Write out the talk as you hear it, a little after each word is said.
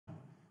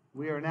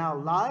We are now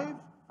live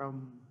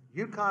from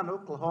Yukon,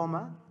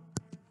 Oklahoma.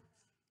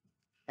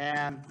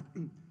 And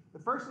the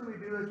first thing we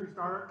do as we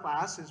start our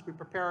class is we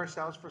prepare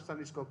ourselves for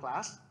Sunday school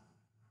class.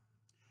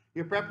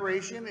 Your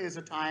preparation is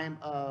a time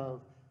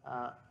of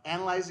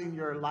analyzing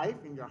your life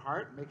and your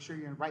heart. Make sure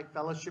you're in right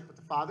fellowship with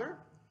the Father.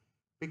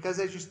 Because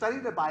as you study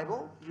the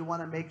Bible, you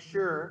want to make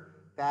sure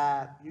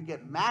that you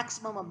get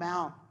maximum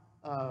amount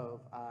of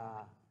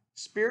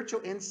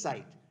spiritual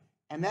insight.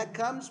 And that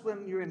comes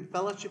when you're in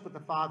fellowship with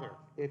the Father.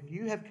 If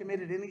you have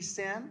committed any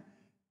sin,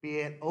 be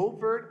it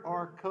overt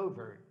or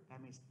covert,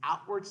 that means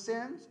outward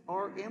sins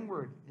or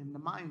inward in the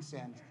mind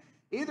sins.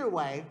 Either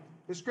way,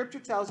 the scripture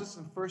tells us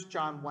in 1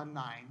 John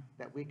 1:9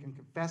 that we can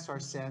confess our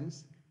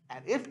sins.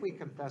 And if we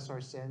confess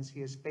our sins,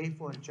 he is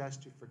faithful and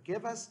just to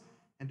forgive us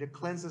and to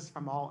cleanse us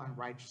from all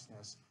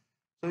unrighteousness.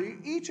 So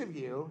each of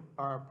you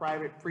are a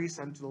private priest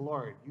unto the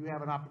Lord. You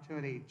have an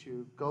opportunity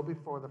to go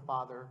before the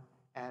Father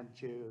and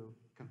to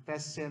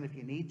confess sin if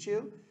you need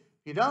to.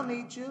 If you don't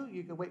need to,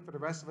 you can wait for the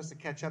rest of us to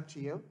catch up to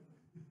you.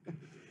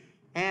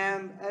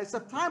 And it's a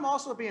time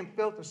also of being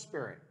filled with the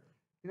Spirit.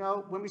 You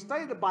know, when we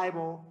study the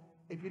Bible,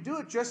 if you do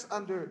it just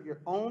under your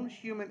own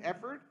human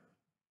effort,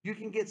 you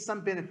can get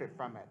some benefit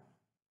from it.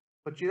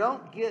 But you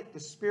don't get the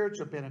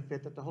spiritual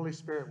benefit that the Holy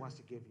Spirit wants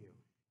to give you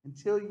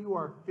until you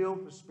are filled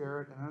with the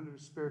Spirit and under the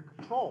Spirit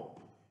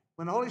control.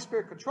 When the Holy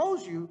Spirit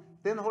controls you,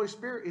 then the Holy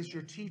Spirit is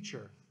your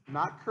teacher,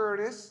 not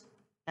Curtis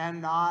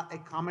and not a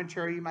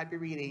commentary you might be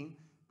reading,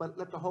 but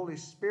let the Holy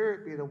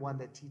Spirit be the one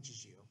that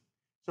teaches you.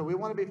 So we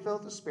want to be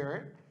filled with the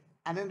Spirit.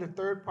 And then the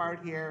third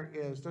part here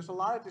is there's a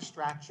lot of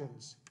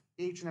distractions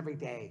each and every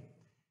day.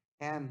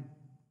 And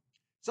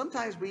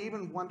sometimes we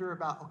even wonder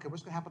about, okay,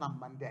 what's going to happen on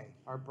Monday?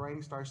 Our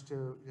brain starts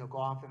to go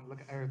off and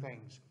look at other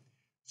things.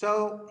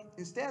 So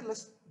instead,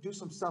 let's do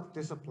some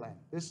self-discipline.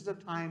 This is a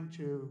time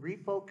to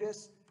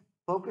refocus,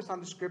 focus on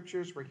the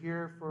scriptures. We're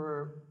here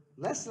for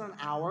less than an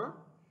hour,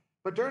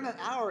 but during an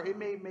hour, it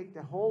may make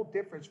the whole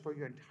difference for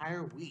your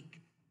entire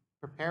week,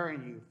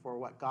 preparing you for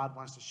what God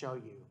wants to show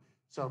you.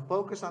 So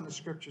focus on the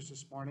scriptures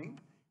this morning,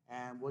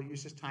 and we'll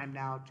use this time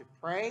now to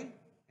pray,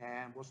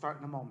 and we'll start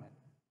in a moment.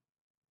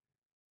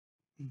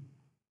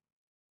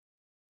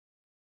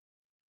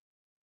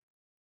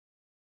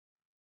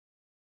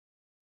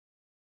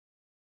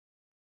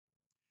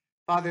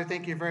 Father,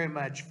 thank you very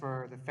much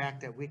for the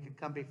fact that we can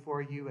come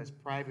before you as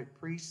private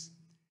priests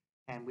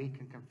and we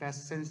can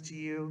confess sins to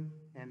you,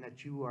 and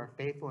that you are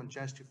faithful and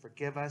just to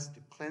forgive us, to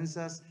cleanse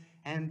us,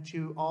 and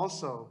to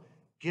also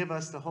give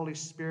us the Holy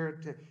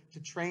Spirit to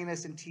train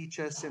us and teach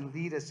us and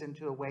lead us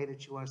into a way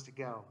that you want us to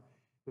go.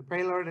 We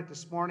pray, Lord, that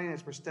this morning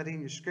as we're studying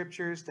your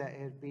scriptures, that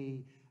it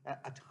be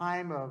a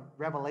time of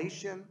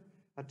revelation,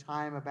 a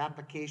time of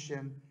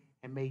application,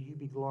 and may you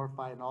be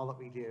glorified in all that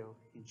we do.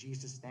 In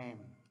Jesus' name,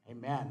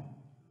 amen.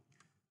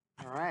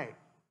 All right.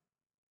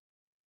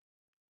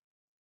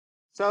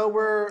 So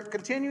we're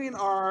continuing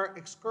our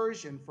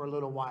excursion for a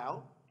little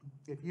while.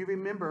 If you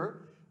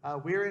remember,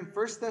 we're in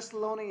 1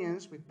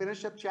 Thessalonians. We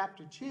finished up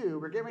chapter 2.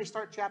 We're getting ready to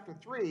start chapter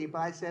 3, but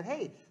I said,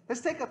 hey,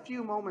 let's take a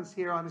few moments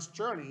here on this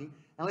journey,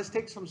 and let's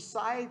take some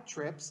side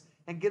trips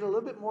and get a little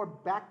bit more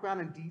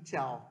background and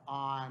detail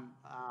on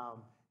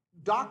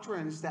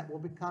doctrines that will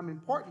become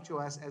important to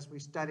us as we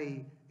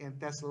study in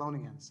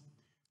Thessalonians.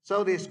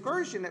 So the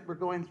excursion that we're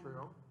going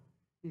through,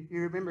 if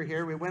you remember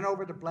here, we went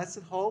over the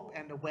blessed hope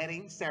and the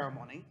wedding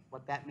ceremony,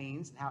 what that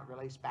means and how it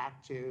relates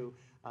back to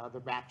the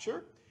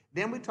rapture.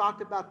 Then we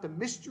talked about the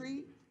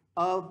mystery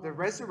of the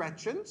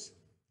resurrections,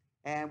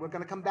 and we're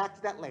going to come back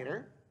to that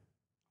later.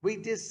 We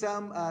did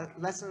some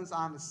lessons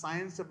on the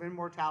science of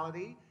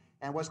immortality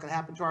and what's going to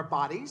happen to our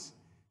bodies,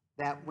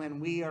 that when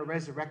we are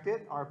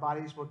resurrected, our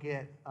bodies will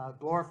get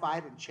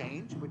glorified and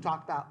changed. We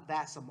talked about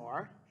that some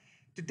more.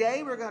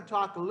 Today, we're going to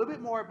talk a little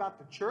bit more about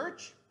the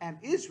church and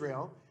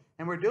Israel.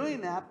 And we're doing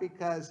that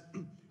because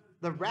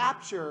the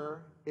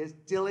rapture is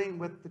dealing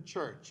with the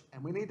church.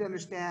 And we need to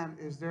understand,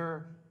 is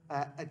there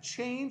a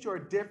change or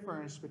a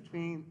difference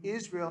between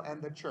Israel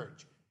and the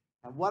church?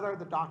 And what are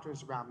the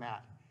doctrines around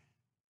that?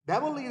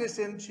 That will lead us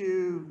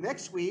into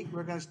next week.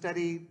 We're going to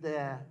study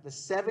the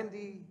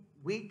 70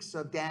 weeks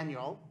of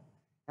Daniel.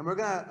 And we're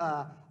going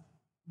to,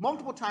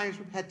 multiple times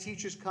we've had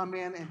teachers come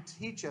in and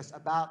teach us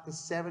about the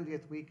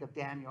 70th week of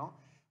Daniel.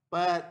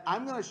 But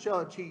I'm going to show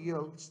it to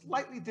you a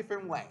slightly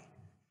different way.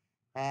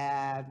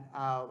 And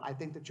I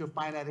think that you'll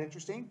find that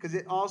interesting, because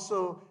it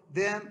also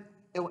then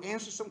it will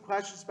answer some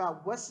questions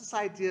about what's this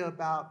idea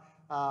about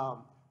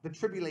the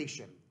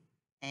tribulation,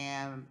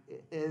 and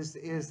is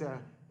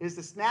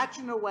the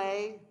snatching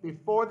away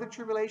before the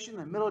tribulation,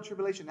 the middle of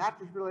tribulation,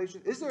 after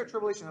tribulation? Is there a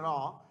tribulation at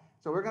all?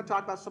 So we're going to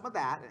talk about some of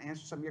that and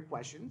answer some of your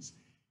questions.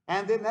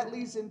 And then that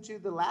leads into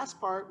the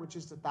last part, which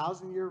is the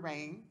 1,000-year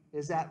reign.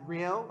 Is that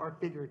real or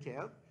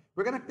figurative?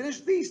 We're going to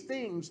finish these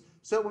things,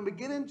 so when we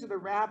get into the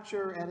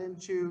rapture and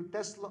into 1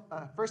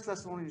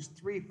 Thessalonians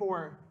 3,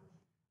 4,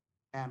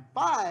 and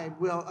 5,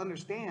 we'll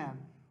understand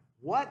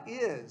what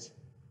is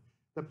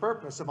the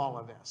purpose of all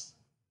of this.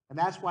 And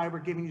that's why we're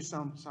giving you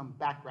some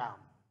background.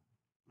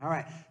 All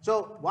right,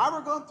 so while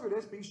we're going through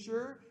this, be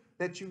sure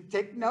that you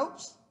take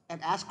notes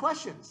and ask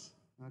questions,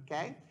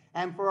 okay?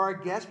 And for our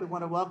guests, we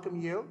want to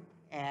welcome you.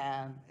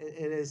 And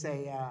it is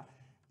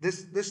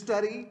this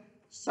study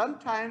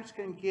sometimes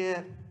can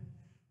get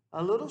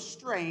a little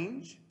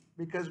strange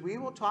because we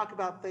will talk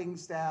about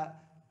things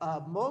that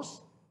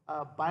most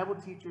Bible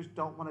teachers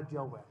don't want to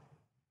deal with.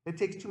 It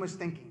takes too much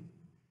thinking.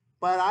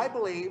 But I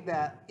believe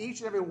that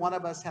each and every one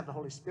of us have the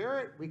Holy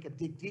Spirit. We can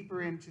dig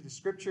deeper into the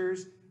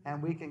scriptures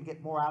and we can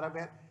get more out of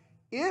it.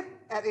 If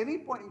at any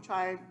point in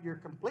time you're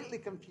completely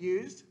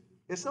confused,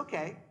 it's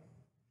okay.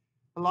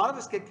 A lot of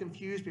us get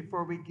confused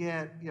before we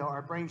get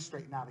our brains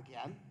straightened out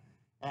again.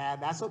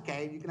 And that's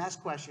okay. You can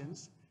ask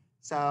questions.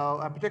 So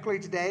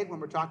particularly today when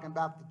we're talking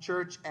about the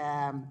church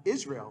and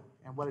Israel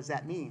and what does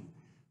that mean.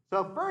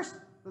 So first,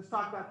 let's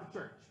talk about the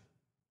church.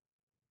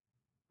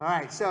 All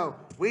right, so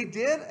we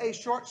did a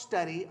short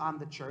study on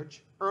the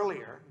church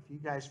earlier, if you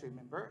guys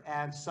remember,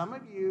 and some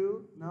of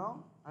you,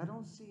 no, I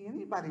don't see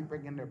anybody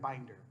bringing their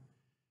binder.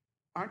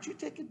 Aren't you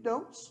taking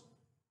notes?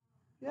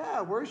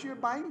 Yeah, where's your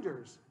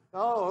binders?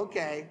 Oh,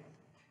 okay.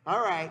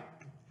 All right.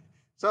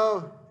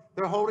 So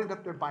they're holding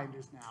up their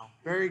binders now.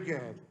 Very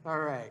good. All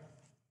right.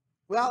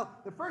 Well,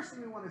 the first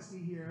thing we want to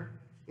see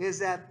here is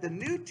that the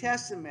New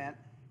Testament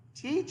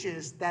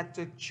teaches that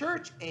the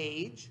church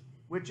age,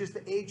 which is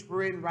the age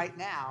we're in right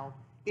now,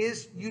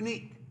 is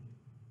unique.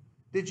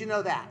 Did you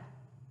know that?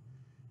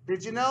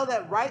 Did you know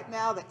that right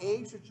now the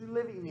age that you're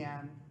living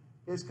in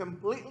is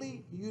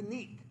completely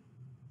unique?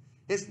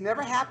 It's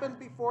never happened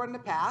before in the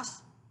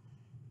past,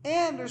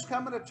 and there's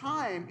coming a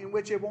time in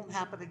which it won't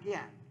happen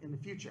again in the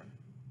future.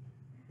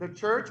 The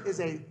church is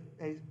a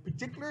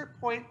particular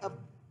point of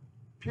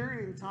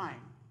period in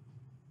time,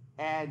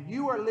 and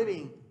you are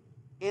living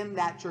in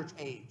that church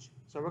age.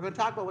 So we're going to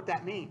talk about what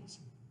that means.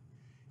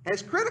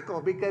 It's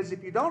critical because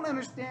if you don't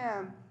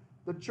understand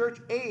the church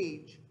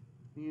age,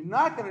 you're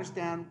not going to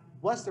understand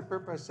what's the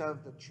purpose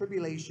of the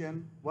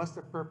tribulation, what's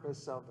the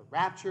purpose of the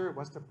rapture,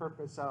 what's the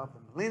purpose of the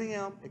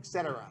millennium,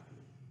 etc.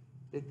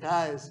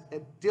 Because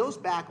it deals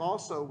back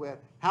also with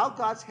how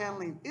God's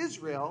handling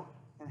Israel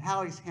and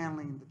how he's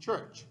handling the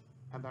church.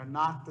 And they're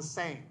not the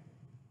same.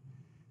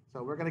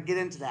 So we're going to get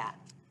into that.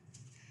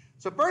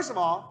 So first of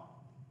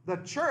all, the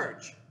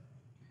church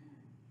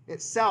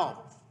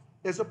itself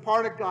is a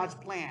part of God's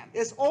plan.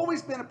 It's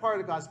always been a part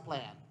of God's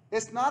plan.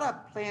 It's not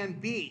a plan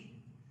B.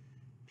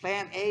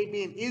 Plan A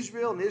being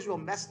Israel, and Israel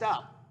messed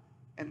up.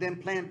 And then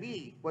plan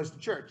B was the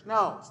church.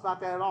 No, it's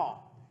not that at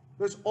all.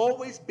 There's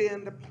always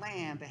been the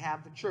plan to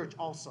have the church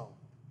also.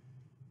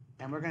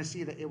 And we're going to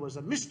see that it was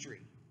a mystery.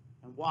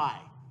 And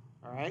why?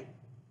 All right?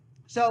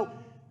 So,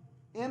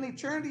 in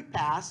eternity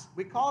past,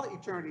 we call it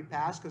eternity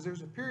past because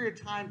there's a period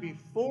of time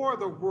before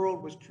the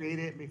world was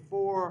created,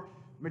 before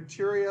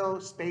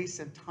material, space,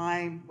 and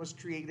time was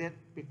created,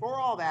 before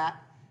all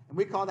that. And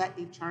we call that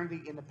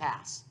eternity in the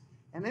past.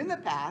 And in the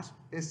past,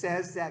 it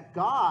says that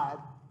God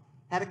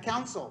had a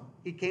council.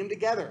 He came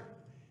together.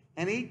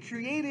 And he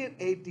created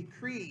a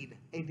decreed.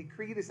 A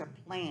decreed is a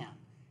plan.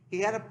 He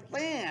had a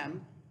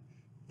plan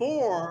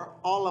for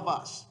all of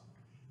us.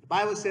 The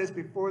Bible says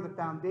before the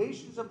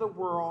foundations of the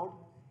world,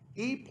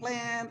 he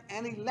planned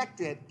and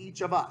elected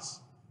each of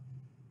us.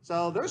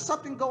 So there's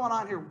something going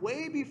on here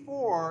way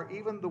before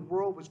even the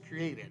world was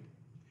created.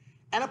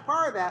 And a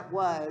part of that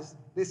was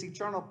this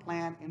eternal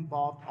plan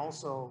involved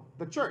also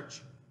the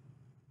church.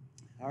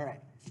 All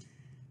right.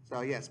 So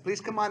yes, please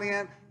come on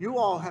in. You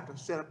all have to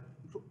sit up.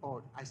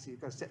 Oh, I see.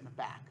 You've got to sit in the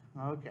back.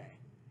 Okay.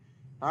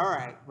 All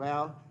right.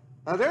 Well,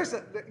 there's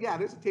a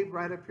table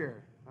right up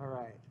here. All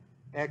right.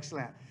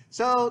 Excellent.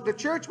 So the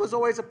church was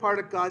always a part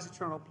of God's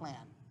eternal plan.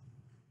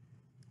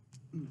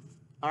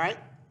 All right.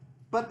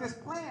 But this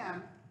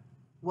plan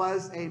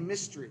was a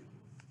mystery.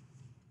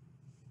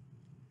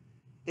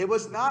 It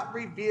was not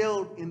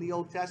revealed in the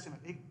Old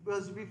Testament. It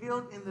was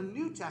revealed in the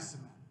New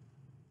Testament.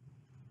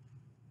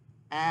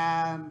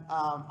 And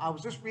I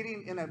was just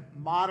reading in a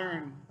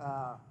modern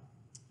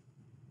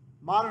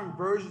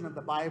version of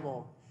the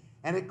Bible,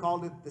 and it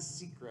called it the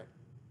secret.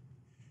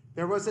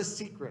 There was a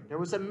secret. There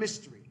was a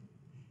mystery.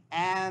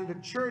 And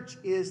the church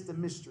is the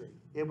mystery.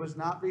 It was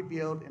not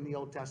revealed in the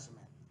Old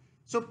Testament.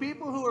 So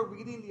people who are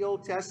reading the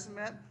Old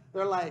Testament,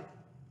 they're like,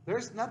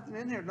 there's nothing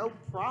in here, no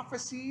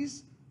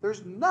prophecies.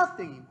 There's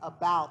nothing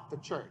about the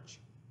church.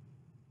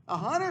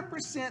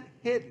 100%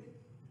 hidden.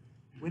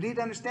 We need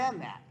to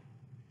understand that.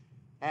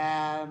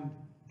 And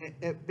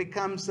it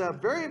becomes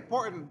very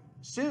important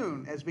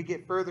soon as we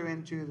get further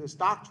into this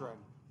doctrine,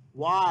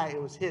 why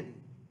it was hidden.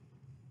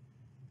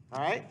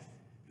 All right?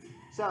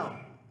 So,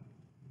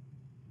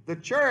 the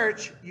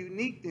church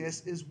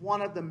uniqueness is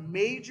one of the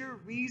major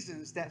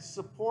reasons that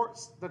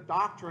supports the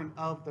doctrine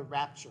of the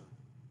rapture.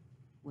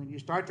 When you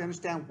start to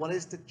understand what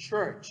is the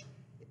church,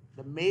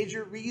 the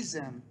major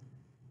reason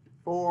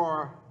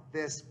for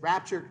this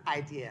rapture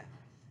idea.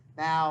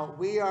 Now,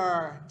 we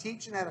are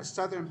teaching at a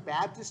Southern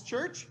Baptist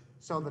church,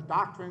 so the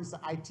doctrines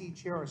that I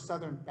teach here are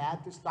Southern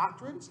Baptist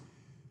doctrines,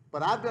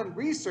 but I've done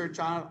research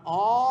on it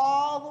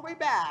all the way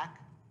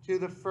back to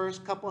the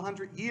first couple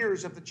hundred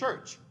years of the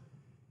church.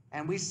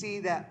 And we see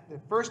that the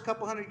first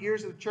couple hundred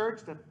years of the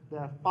church,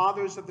 the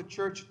fathers of the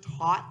church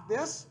taught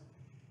this.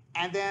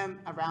 And then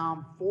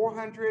around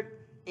 400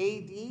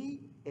 AD,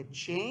 it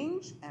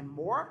changed and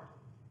morphed.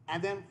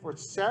 And then for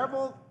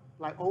several,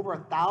 like over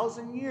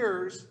 1,000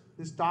 years,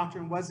 this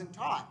doctrine wasn't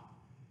taught.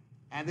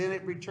 And then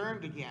it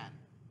returned again.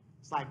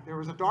 It's like there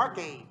was a dark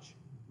age.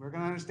 We're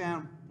going to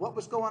understand what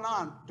was going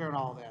on during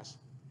all this.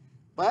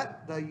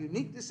 But the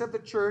uniqueness of the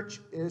church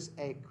is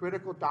a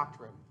critical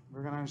doctrine.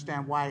 We're going to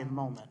understand why in a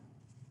moment.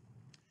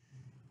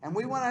 And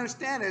we want to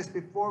understand this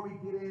before we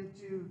get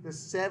into the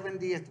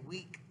 70th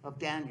week of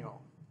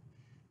Daniel.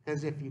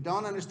 Because if you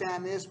don't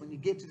understand this, when you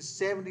get to the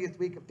 70th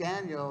week of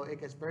Daniel, it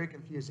gets very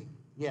confusing.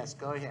 Yes,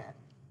 go ahead.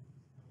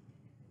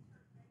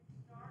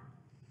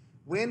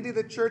 When did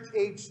the church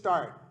age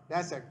start?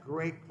 That's a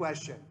great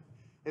question.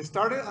 It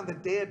started on the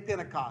day of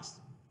Pentecost,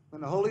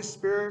 when the Holy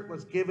Spirit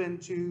was given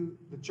to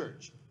the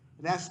church.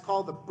 And that's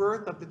called the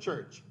birth of the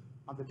church,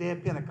 on the day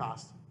of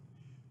Pentecost.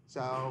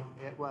 So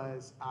it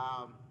was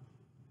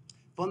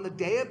from the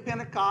day of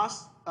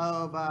Pentecost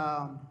of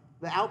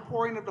the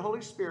outpouring of the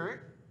Holy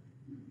Spirit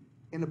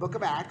in the book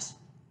of Acts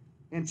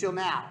until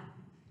now.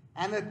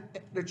 And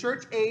the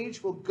church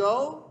age will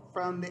go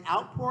from the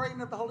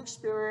outpouring of the Holy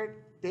Spirit,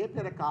 day of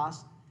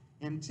Pentecost,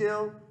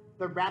 until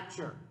the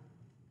rapture.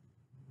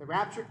 The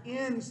rapture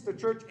ends the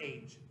church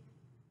age.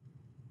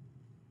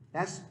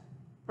 That's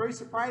very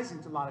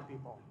surprising to a lot of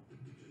people.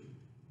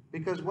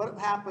 Because what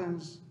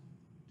happens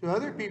to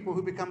other people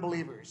who become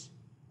believers?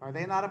 Are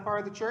they not a part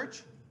of the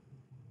church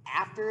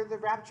after the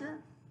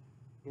rapture?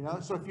 You know,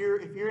 so if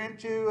you're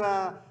into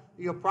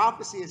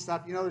prophecy and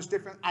stuff, you know, there's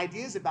different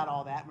ideas about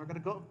all that, and we're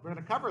going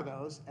to cover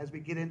those as we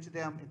get into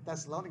them in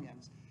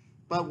Thessalonians.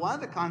 But one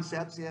of the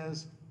concepts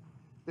is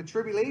the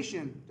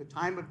tribulation, the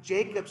time of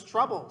Jacob's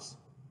troubles,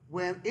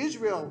 when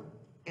Israel,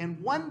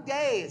 in one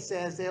day, it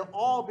says they'll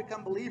all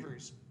become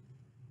believers.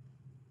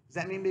 Does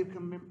that mean they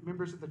become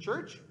members of the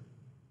church?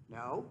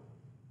 No.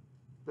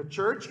 The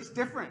church is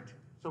different.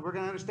 So we're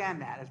going to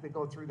understand that as we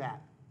go through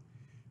that.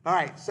 All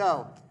right,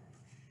 so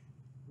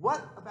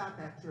what about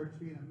that church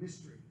being a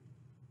mystery?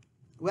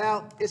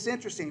 Well, it's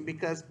interesting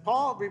because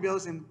Paul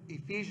reveals in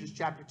Ephesians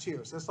chapter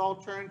 2. So let's all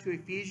turn to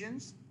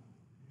Ephesians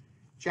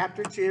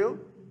chapter 2.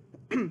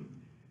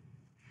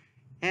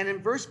 And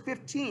in verse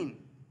 15,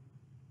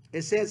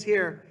 it says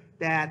here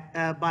that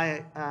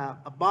by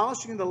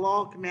abolishing the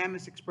law,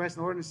 commandments, expressed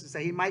in ordinances,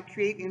 that he might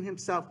create in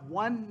himself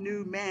one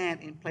new man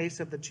in place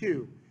of the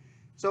two.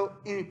 So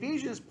in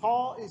Ephesians,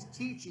 Paul is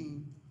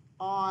teaching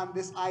on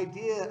this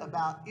idea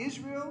about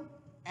Israel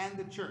and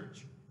the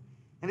church.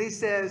 And he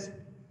says,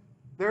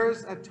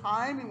 there's a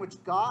time in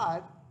which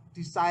God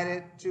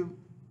decided to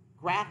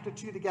graft the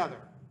two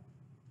together.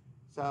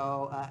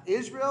 So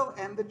Israel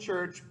and the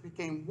church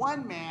became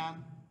one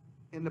man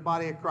in the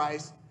body of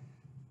Christ.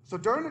 So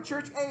during the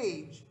church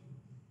age,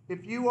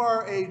 if you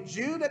are a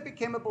Jew that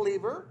became a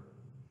believer,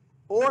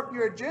 or if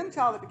you're a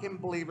Gentile that became a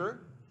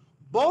believer,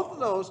 both of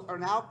those are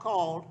now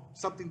called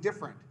something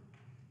different.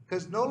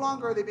 Because no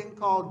longer are they being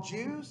called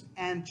Jews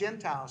and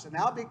Gentiles. They're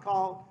now being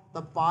called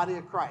the body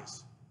of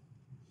Christ.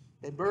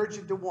 They merge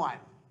into one.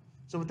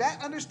 So with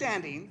that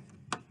understanding,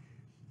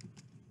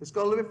 let's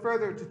go a little bit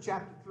further to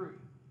chapter 3.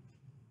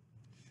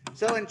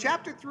 So in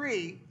chapter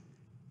 3,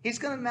 he's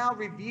going to now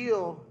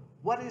reveal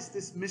what is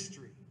this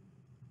mystery.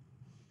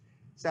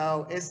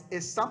 So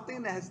it's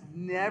something that has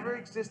never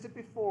existed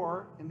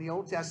before in the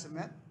Old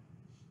Testament.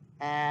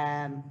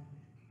 And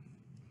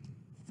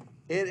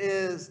it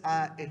is,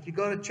 if you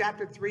go to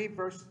chapter 3,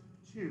 verse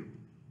 2.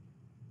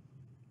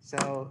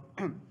 So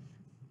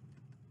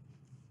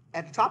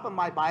at the top of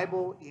my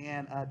Bible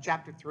in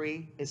chapter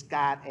 3, it's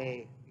got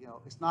a,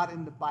 it's not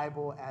in the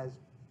Bible as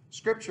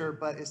scripture,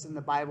 but it's in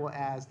the Bible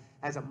as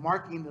a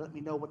marking to let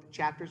me know what the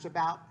chapter's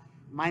about.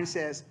 Mine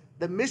says,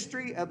 the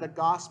mystery of the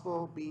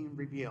gospel being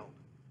revealed.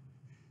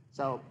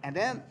 So, and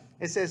then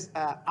it says,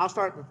 I'll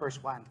start with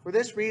verse 1. For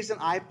this reason,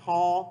 I,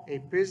 Paul, a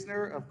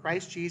prisoner of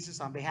Christ Jesus,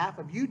 on behalf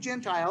of you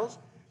Gentiles,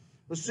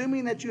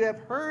 assuming that you have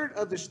heard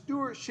of the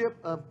stewardship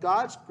of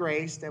God's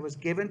grace that was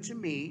given to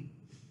me,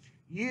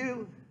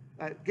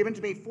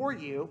 for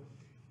you,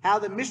 how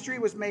the mystery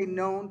was made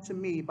known to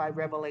me by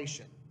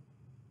revelation.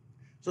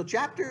 So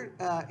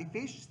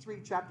Ephesians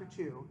 3, chapter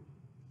 2,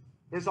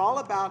 is all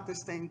about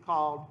this thing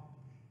called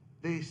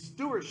the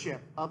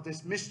stewardship of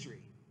this mystery.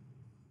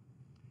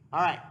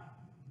 All right.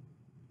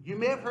 You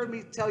may have heard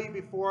me tell you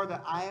before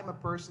that I am a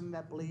person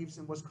that believes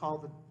in what's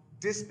called the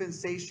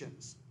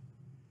dispensations.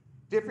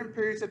 Different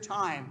periods of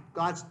time,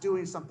 God's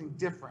doing something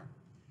different.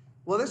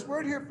 Well, this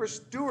word here for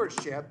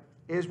stewardship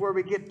is where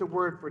we get the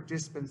word for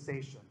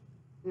dispensation.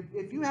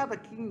 If you have a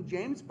King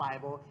James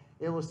Bible,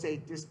 it will say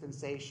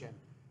dispensation.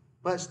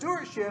 But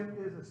stewardship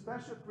is a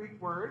special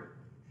Greek word.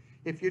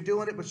 If you're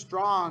doing it with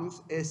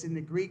Strong's, it's in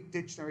the Greek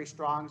dictionary,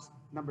 Strong's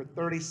number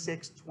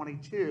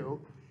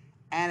 3622,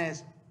 and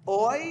it's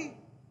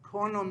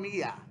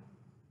oikonomia.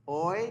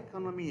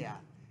 Oikonomia.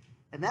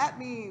 And that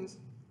means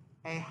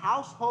a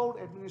household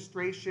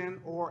administration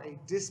or a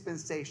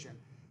dispensation.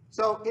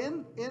 So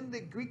in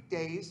the Greek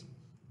days,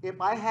 if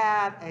I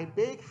had a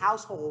big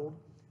household,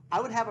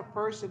 I would have a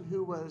person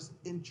who was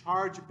in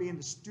charge of being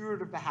the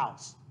steward of the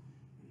house.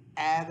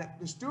 And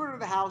the steward of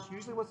the house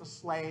usually was a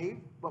slave,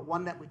 but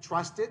one that we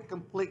trusted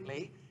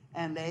completely,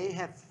 and they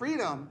had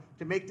freedom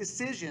to make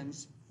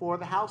decisions for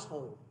the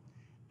household.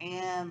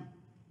 And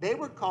they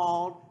were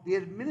called the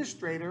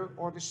administrator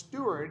or the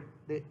steward,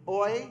 the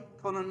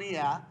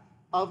oikonomia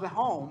of the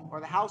home or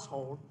the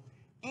household.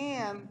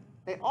 And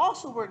they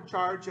also were in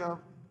charge of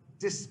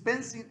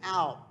dispensing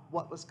out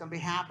what was going to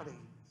be happening.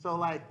 So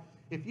like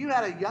if you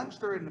had a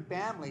youngster in the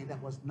family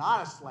that was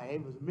not a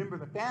slave, was a member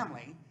of the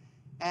family,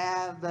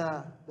 and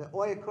the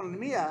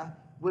oikonomia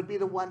would be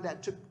the one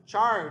that took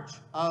charge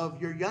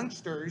of your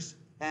youngsters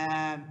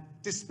and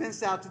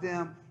dispensed out to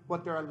them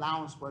what their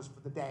allowance was for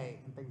the day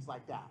and things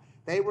like that.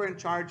 They were in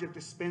charge of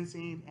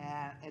dispensing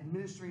and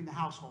administering the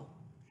household.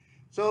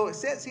 So it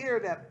says here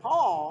that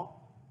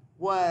Paul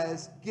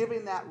was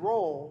given that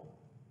role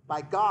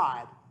by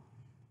God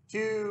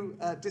to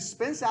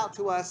dispense out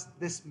to us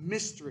this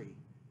mystery,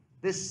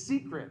 this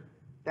secret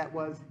that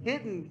was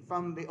hidden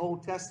from the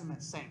Old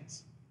Testament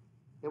saints.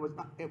 There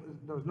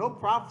was no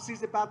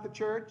prophecies about the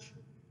church.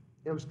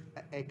 It was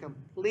a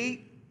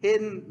complete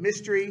hidden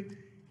mystery.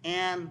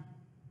 And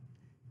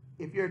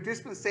if you're a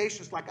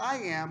dispensationalist like I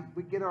am,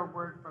 we get our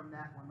word from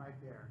that one right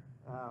there.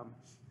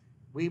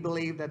 We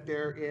believe that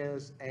there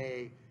is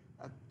a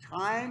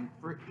time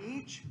for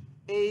each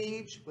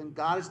age when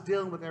God is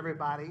dealing with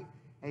everybody,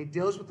 and he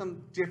deals with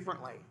them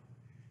differently.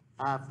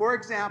 For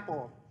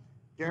example,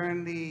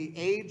 during the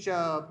age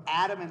of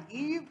Adam and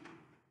Eve,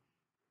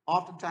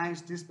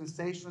 oftentimes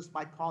dispensationalists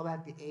might call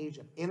that the age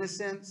of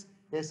innocence.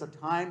 It's a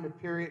time, a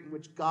period in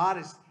which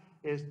God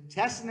is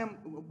testing them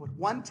with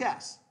one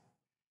test.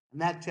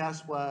 And that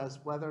test was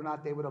whether or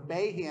not they would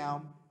obey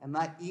him and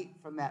not eat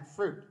from that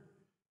fruit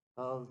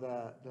of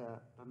the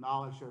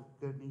knowledge of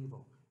good and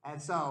evil.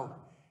 And so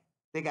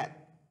they got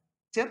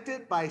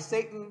tempted by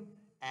Satan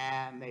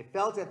and they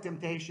fell to that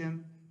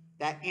temptation.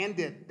 That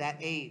ended that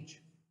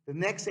age. The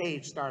next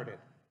age started.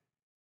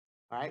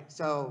 All right,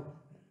 so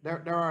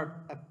there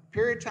are a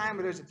period of time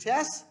where there's a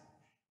test,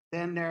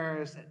 then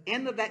there's an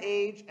end of that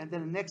age, and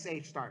then the next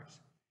age starts.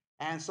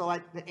 And so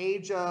like the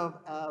age of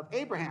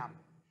Abraham,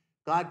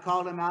 God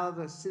called him out of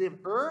the city of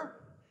Ur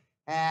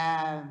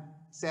and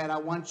said, I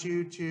want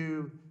you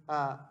to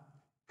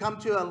come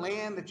to a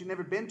land that you've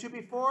never been to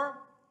before.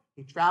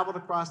 He traveled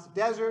across the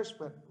deserts,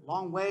 went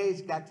long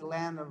ways, got to the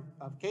land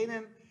of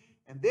Canaan.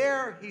 And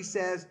there he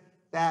says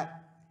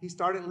that he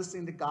started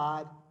listening to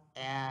God,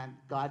 and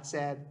God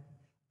said,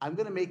 I'm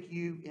going to make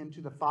you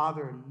into the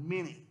father of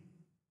many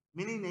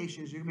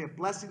nations. You're going to be a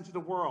blessing to the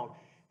world.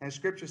 And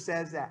Scripture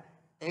says that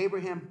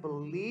Abraham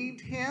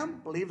believed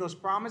those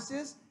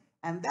promises,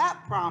 and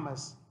that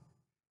promise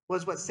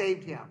was what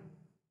saved him.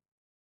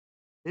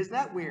 Isn't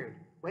that weird?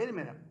 Wait a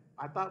minute.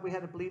 I thought we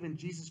had to believe in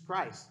Jesus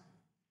Christ.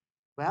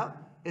 Well,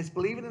 it's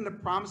believing in the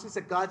promises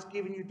that God's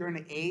given you during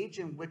the age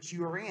in which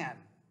you are in.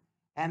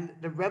 And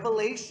the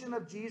revelation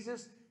of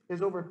Jesus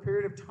is over a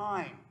period of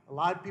time. A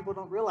lot of people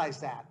don't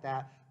realize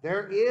that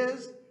there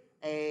is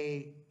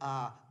a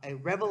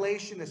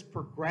revelation that's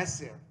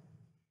progressive.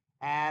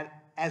 And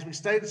as we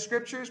study the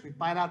Scriptures, we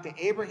find out that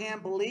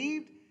Abraham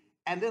believed,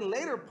 and then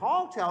later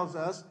Paul tells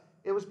us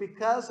it was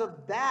because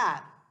of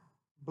that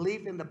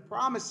belief in the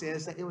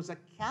promises that it was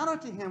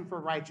accounted to him for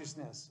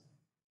righteousness.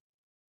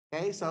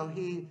 Okay, so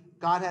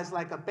God has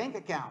like a bank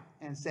account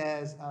and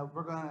says,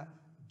 we're going to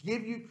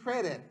give you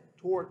credit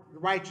toward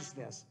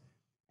righteousness.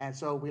 And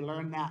so we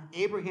learn that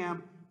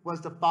Abraham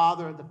was the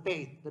father of the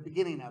faith, the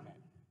beginning of it.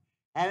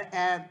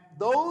 And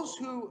those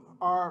who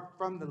are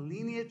from the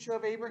lineage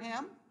of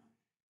Abraham,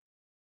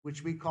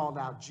 which we call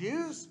now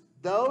Jews,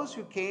 those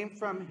who came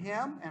from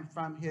him and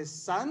from his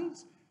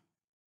sons,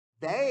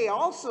 they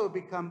also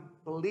become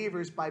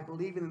believers by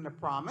believing in the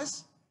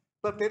promise.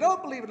 But if they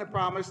don't believe in the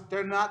promise,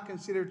 they're not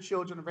considered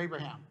children of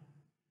Abraham.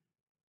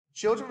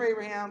 Children of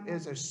Abraham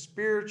is a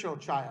spiritual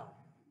child.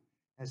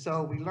 And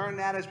so we learn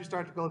that as we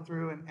start to go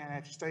through and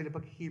as you study the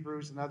book of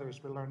Hebrews and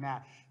others, we learn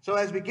that. So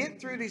as we get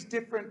through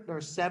there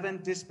are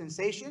 7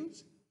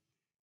 dispensations.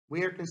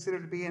 We are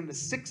considered to be in the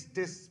 6th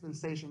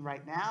dispensation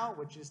right now,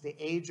 which is the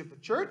age of the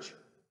church.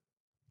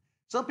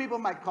 Some people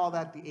might call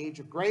that the age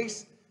of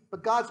grace,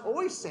 but God's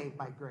always saved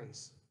by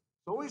grace.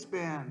 It's always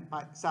been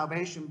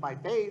salvation by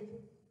faith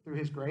through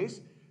his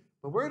grace.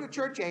 But we're in the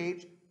church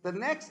age. The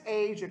next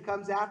age that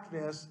comes after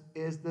this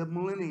is the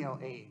millennial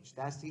age.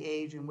 That's the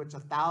age in which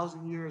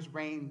 1,000 years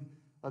reign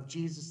of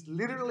Jesus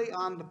literally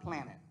on the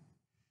planet.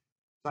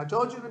 So I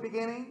told you in the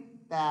beginning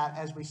that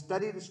as we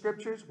study the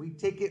Scriptures, we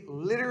take it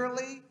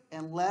literally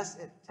unless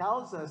it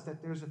tells us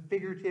that there's a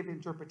figurative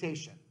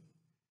interpretation.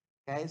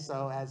 Okay,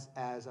 so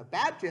as a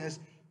Baptist,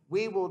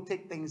 we will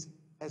take things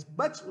as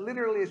much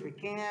literally as we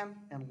can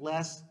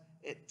unless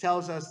it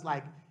tells us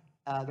like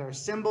there are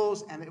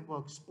symbols, and it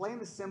will explain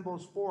the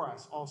symbols for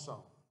us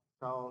also.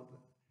 So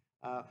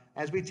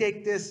as we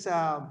take this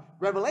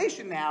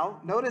revelation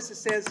now, notice it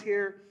says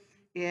here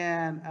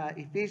in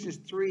Ephesians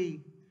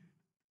 3,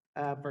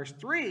 verse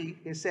 3,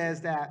 it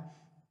says that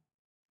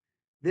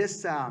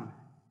This,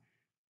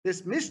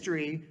 this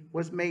mystery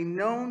was made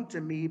known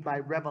to me by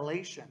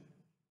revelation.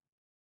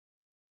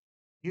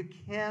 You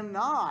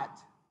cannot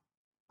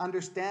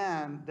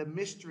understand the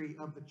mystery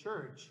of the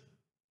church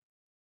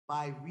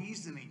by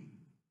reasoning.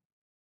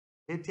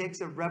 It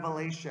takes a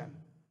revelation.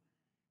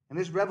 And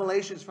this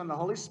revelation is from the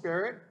Holy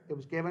Spirit. It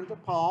was given to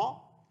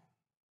Paul.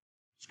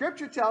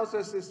 Scripture tells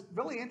us, it's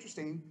really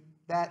interesting,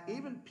 that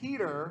even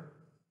Peter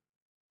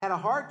had a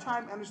hard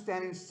time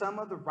understanding some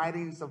of the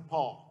writings of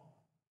Paul.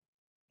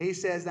 He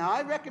says, now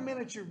I recommend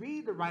that you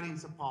read the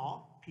writings of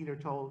Paul, Peter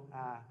told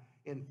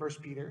in 1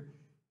 Peter.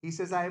 He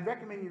says, I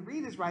recommend you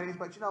read his writings,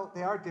 but you know,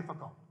 they are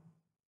difficult.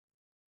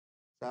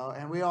 So,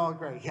 and we all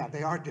agree, yeah,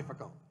 they are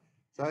difficult.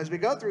 So as we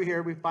go through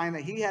here, we find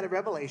that he had a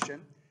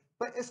revelation,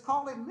 but it's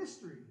called a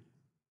mystery.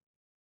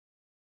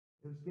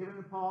 It was given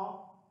to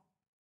Paul,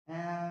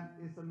 and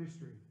it's a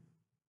mystery.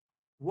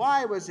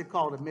 Why was it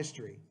called a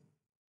mystery?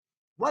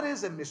 What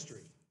is a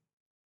mystery?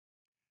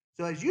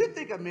 So as you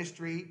think of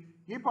mystery,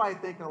 you probably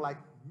think of like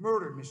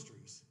murder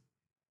mysteries,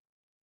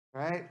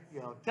 right? You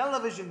know,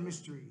 television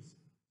mysteries,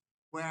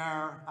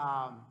 where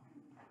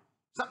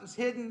something's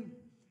hidden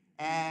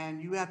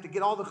and you have to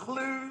get all the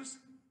clues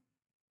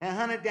and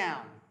hunt it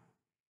down.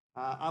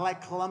 I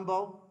like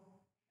Columbo.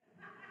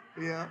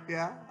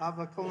 Yeah, I'm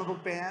a Columbo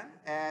fan,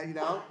 and you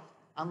know,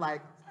 I'm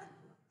like,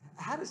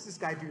 how does this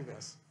guy do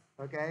this?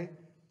 Okay,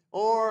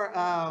 or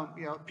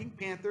you know, Pink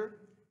Panther.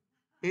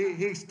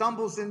 He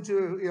stumbles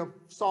into, you know,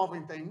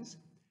 solving things.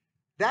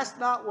 That's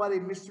not what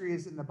a mystery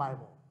is in the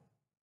Bible.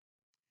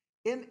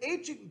 In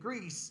ancient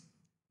Greece,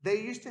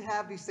 they used to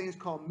have these things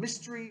called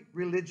mystery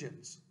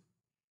religions.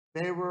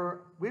 They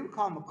were, we would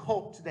call them a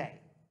cult today,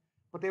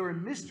 but they were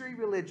mystery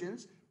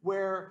religions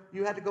where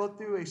you had to go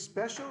through a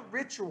special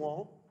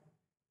ritual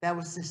that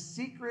was a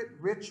secret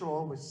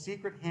ritual with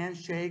secret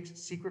handshakes,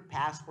 secret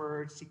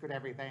passwords, secret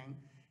everything.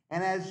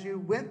 And as you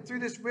went through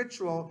this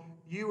ritual,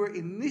 you were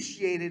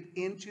initiated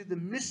into the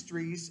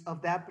mysteries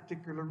of that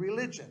particular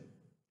religion.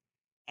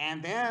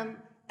 And then,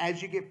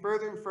 as you get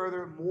further and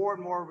further, more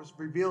and more was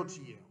revealed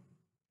to you.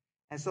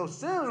 And so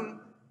soon,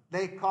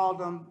 they called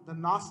them the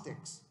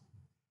Gnostics.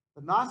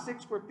 The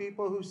Gnostics were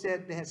people who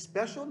said they had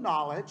special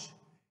knowledge,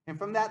 and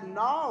from that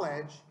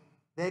knowledge,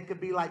 they could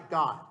be like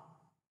God.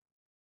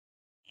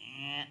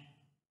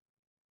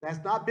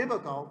 That's not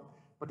biblical,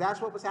 but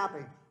that's what was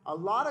happening. A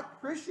lot of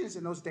Christians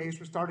in those days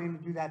were starting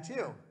to do that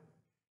too.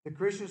 The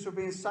Christians were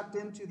being sucked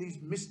into these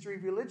mystery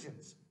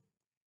religions.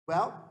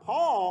 Well,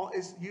 Paul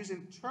is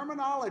using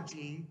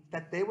terminology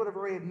that they would have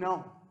already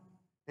known.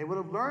 They would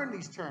have learned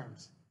these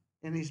terms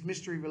in these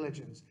mystery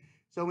religions.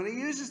 So when he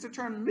uses the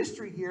term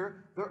mystery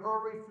here, they're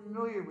already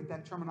familiar with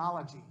that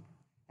terminology.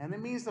 And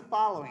it means the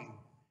following.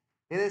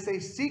 It is a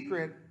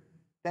secret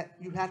that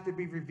you have to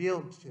be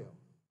revealed to.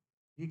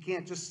 You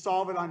can't just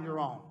solve it on your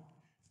own.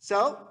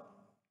 So,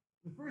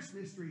 the first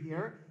mystery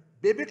here,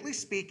 biblically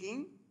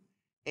speaking,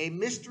 a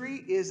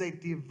mystery is a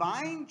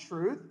divine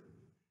truth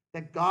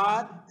that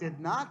God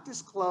did not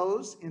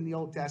disclose in the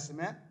Old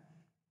Testament,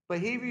 but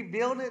he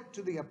revealed it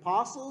to the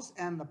apostles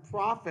and the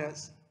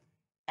prophets,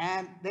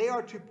 and they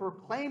are to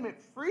proclaim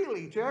it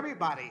freely to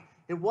everybody.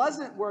 It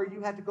wasn't where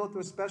you had to go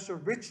through a special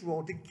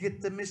ritual to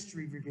get the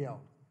mystery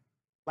revealed,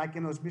 like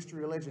in those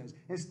mystery religions.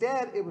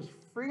 Instead, it was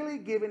freely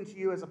given to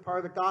you as a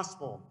part of the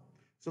gospel.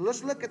 So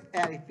let's look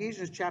at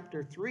Ephesians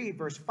chapter 3,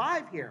 verse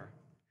 5 here.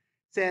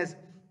 It says,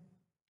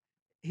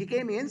 he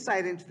gave me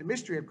insight into the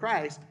mystery of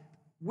Christ,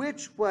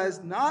 which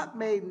was not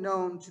made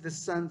known to the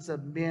sons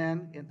of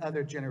men in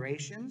other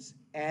generations,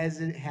 as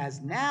it has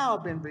now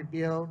been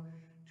revealed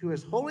to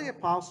his holy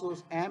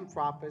apostles and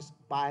prophets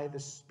by the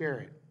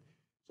Spirit.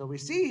 So we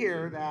see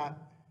here that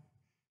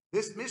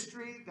this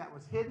mystery that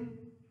was hidden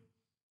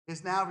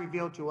is now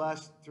revealed to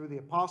us through the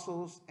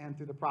apostles and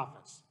through the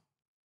prophets.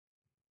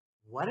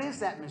 What is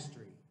that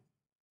mystery?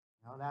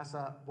 Now, that's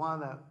one of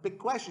the big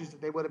questions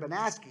that they would have been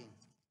asking.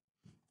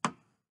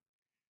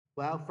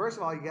 Well, first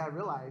of all, you got to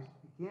realize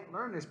you can't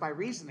learn this by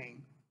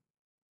reasoning.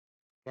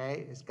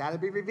 Okay? It's got to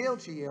be revealed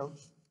to you.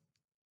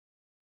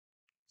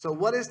 So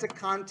what is the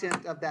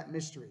content of that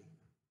mystery?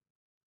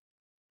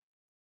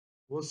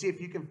 We'll see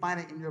if you can find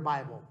it in your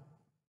Bible.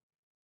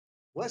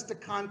 What's the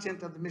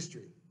content of the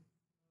mystery?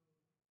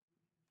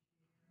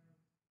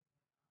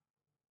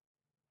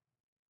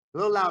 A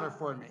little louder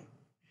for me.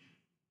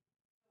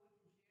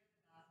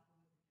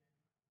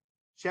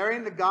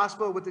 Sharing the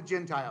gospel with the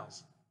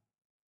Gentiles.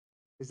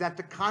 Is that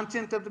the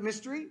content of the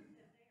mystery?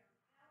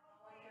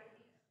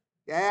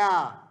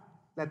 Yeah,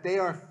 that they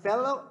are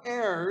fellow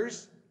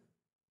heirs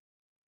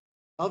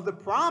of the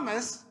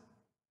promise.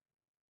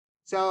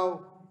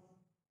 So,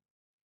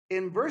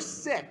 in verse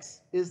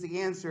 6 is the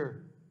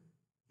answer.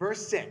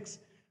 Verse 6.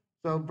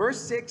 So,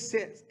 verse 6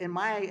 sits in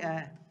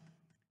my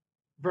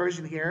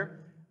version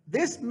here.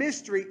 This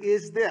mystery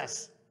is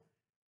this,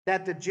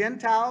 that the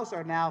Gentiles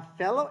are now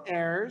fellow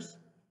heirs,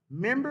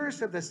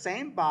 members of the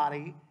same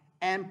body,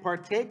 and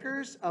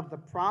partakers of the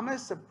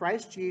promise of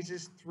Christ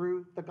Jesus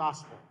through the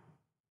gospel.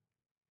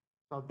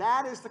 So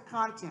that is the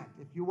content.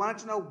 If you wanted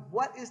to know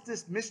what is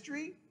this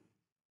mystery,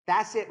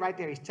 That's it right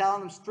there. He's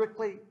telling them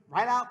strictly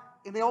right out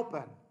in the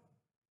open.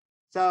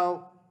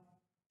 So,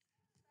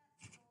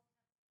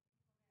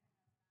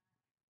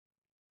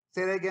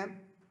 say that again.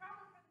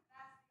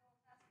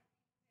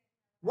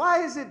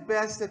 Why is it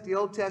best that the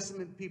Old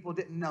Testament people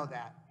didn't know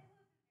that?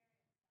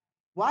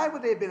 Why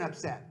would they have been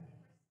upset?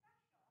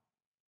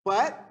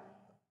 But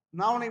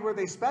not only were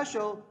they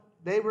special,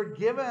 they were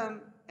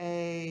given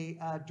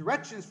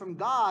directions from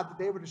God that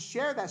they were to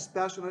share that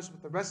specialness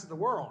with the rest of the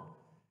world.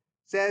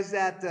 It says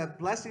that the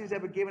blessings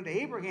that were given to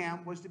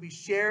Abraham was to be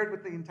shared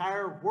with the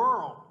entire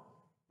world,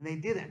 and they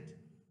didn't.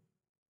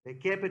 They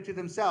kept it to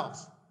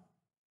themselves.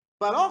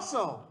 But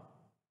also,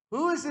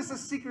 who is this a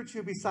secret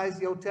to besides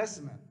the Old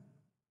Testament?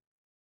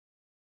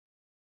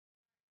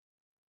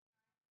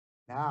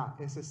 Yeah,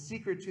 it's a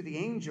secret to the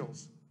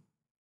angels.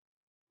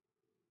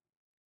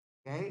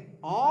 Okay?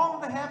 All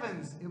of the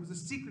heavens, it was a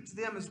secret to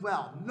them as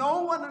well.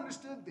 No one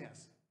understood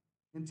this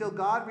until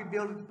God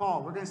revealed it to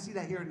Paul. We're going to see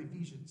that here in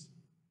Ephesians.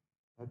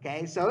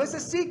 Okay? So it's a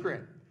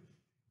secret.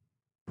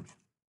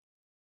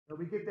 So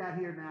we get that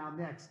here now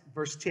next,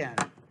 verse 10.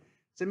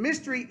 It's a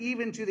mystery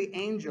even to the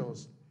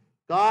angels.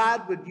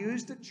 God would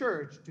use the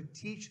church to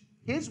teach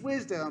his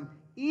wisdom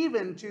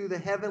even to the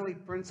heavenly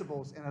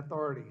principles and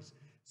authorities.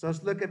 So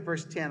let's look at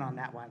verse 10 on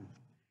that one.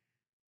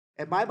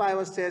 And my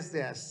Bible says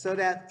this, so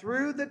that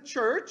through the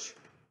church,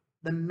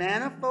 the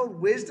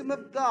manifold wisdom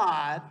of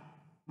God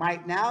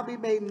might now be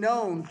made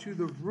known to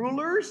the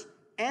rulers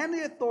and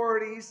the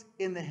authorities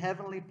in the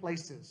heavenly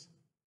places.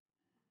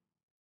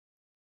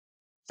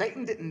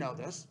 Satan didn't know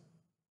this.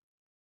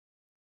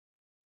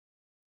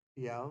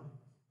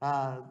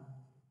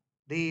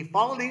 The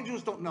fallen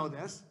angels don't know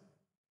this.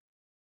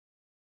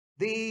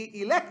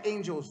 The elect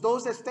angels,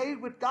 those that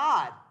stayed with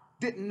God,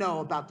 didn't know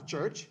about the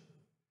church.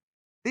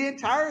 The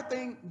entire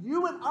thing,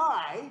 you and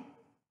I,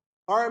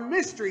 are a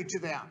mystery to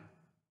them.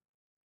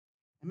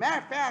 As a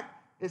matter of fact,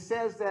 it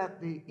says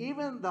that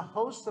even the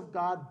hosts of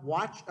God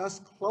watch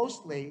us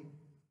closely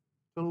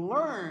to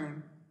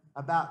learn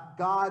about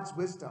God's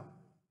wisdom.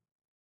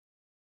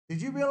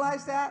 Did you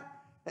realize that?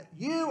 That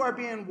you are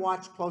being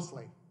watched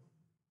closely.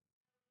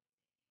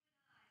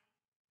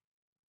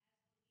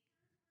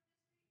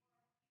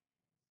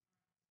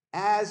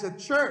 As a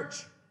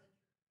church,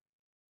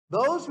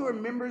 those who are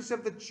members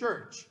of the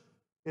church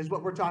is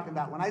what we're talking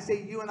about. When I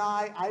say you and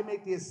I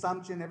make the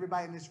assumption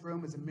everybody in this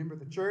room is a member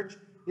of the church.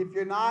 If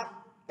you're not,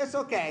 it's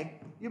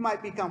okay. You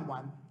might become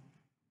one.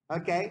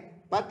 Okay?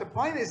 But the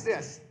point is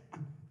this.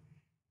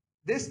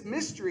 This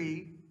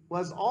mystery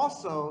was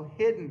also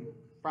hidden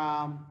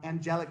from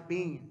angelic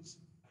beings.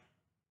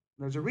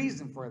 There's a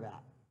reason for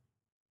that.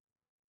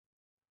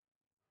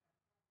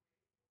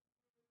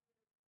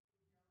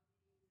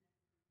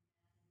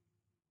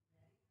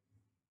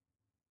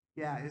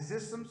 Yeah, is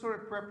this some sort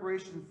of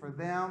preparation for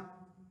them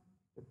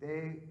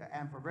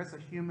and for the rest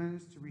of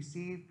humans to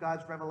receive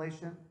God's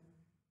revelation?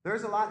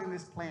 There's a lot in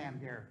this plan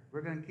here.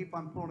 We're going to keep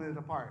on pulling it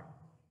apart.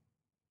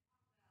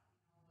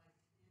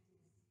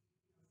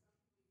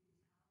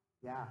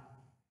 Yeah.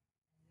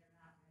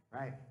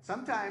 Right.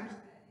 Sometimes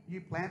you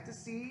plant the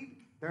seed,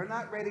 they're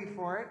not ready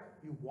for it.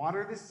 You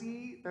water the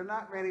seed, they're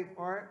not ready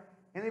for it.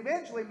 And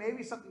eventually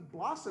maybe something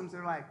blossoms.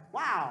 They're like,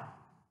 wow,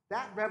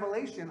 that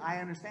revelation I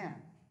understand.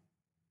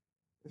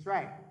 That's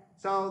right.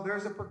 So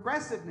there's a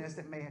progressiveness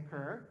that may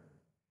occur.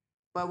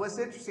 But what's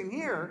interesting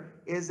here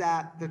is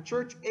that the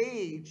church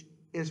age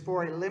is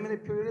for a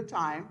limited period of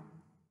time.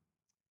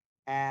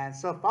 And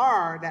so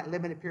far, that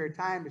limited period of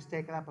time has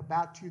taken up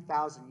about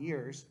 2,000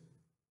 years.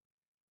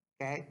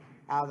 Okay,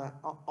 out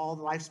of all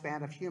the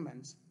lifespan of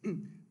humans.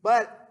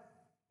 But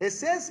it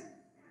says,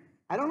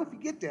 I don't know if you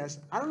get this.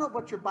 I don't know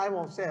what your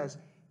Bible says,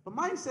 but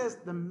mine says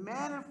the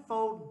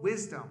manifold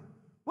wisdom.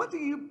 What do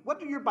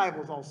your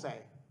Bibles all say?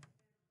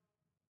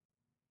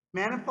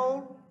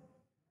 Manifold?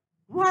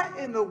 What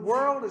in the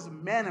world is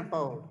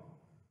manifold?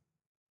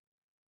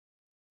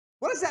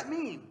 What does that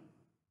mean?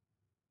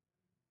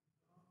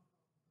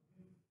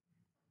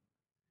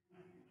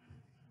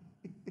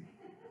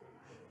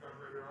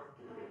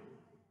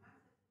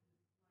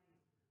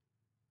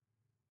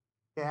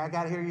 Okay, I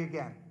got to hear you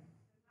again.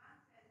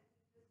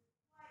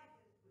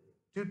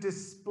 To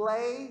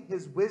display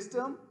his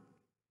wisdom.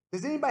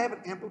 Does anybody have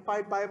an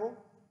amplified Bible?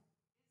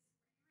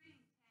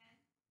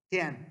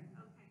 10. Okay,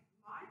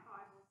 my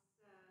Bible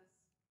says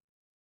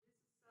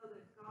this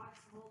is so that God's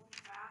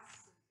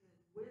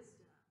multifaceted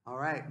wisdom. All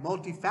right,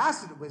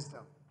 multifaceted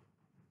wisdom.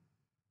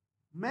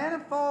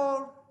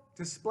 Manifold,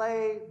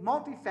 display,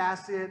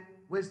 multifaceted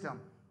wisdom.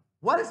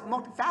 What is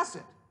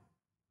multifaceted?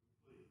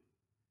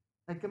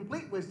 A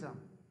complete wisdom.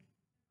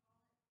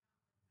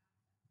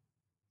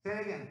 Say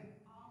it again.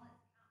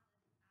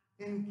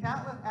 In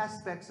countless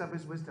aspects of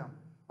his wisdom.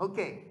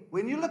 Okay,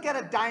 when you look at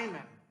a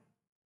diamond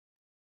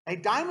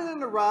in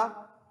the rough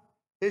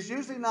is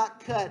usually not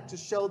cut to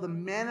show the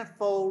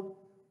manifold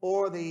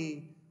or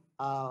the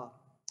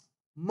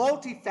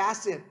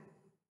multifaceted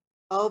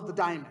of the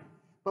diamond.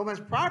 But when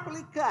it's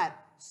properly cut,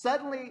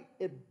 suddenly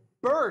it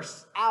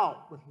bursts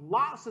out with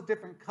lots of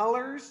different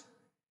colors.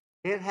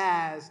 It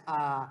has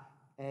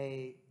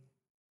a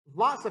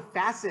lots of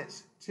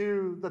facets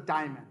to the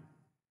diamond.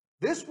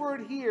 This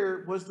word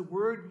here was the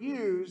word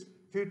used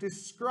to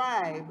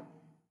describe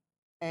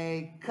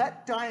a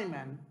cut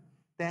diamond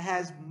that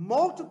has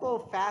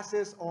multiple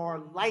facets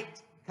or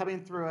light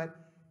coming through it.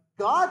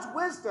 God's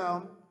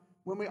wisdom,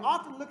 when we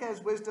often look at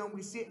his wisdom,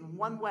 we see it in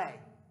one way.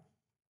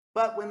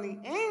 But when the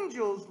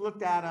angels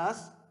looked at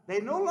us, they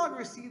no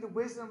longer see the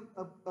wisdom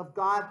of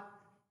God.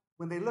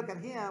 When they look at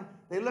him,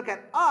 they look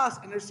at us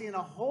and they're seeing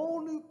a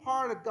whole new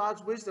part of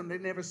God's wisdom they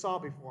never saw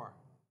before.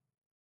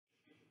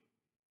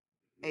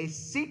 A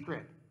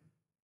secret.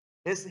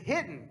 It's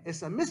hidden.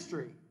 It's a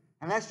mystery.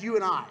 And that's you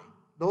and I,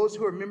 those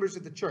who are members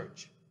of the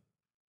church.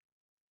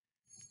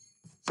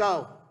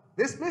 So,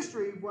 this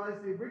mystery was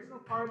the original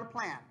part of the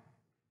plan.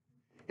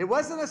 It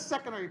wasn't a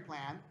secondary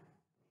plan.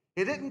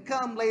 It didn't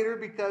come later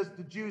because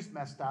the Jews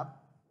messed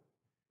up.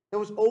 It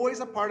was always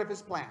a part of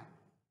his plan.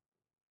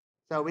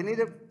 So we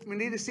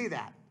need to see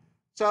that.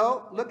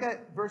 So look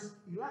at verse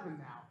 11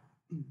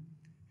 now.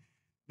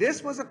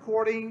 This was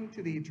according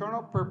to the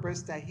eternal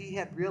purpose that he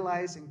had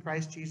realized in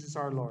Christ Jesus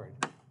our Lord.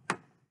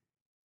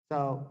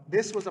 So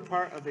this was a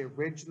part of the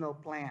original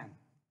plan.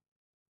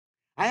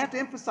 I have to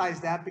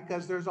emphasize that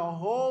because there's a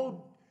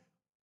whole,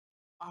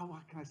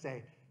 what can I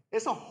say?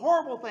 It's a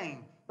horrible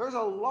thing. There's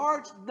a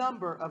large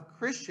number of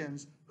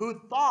Christians who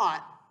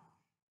thought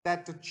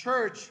that the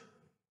church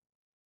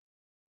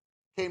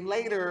came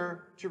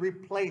later to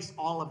replace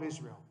all of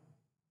Israel.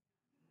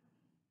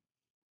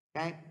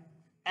 Okay?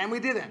 And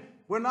we didn't.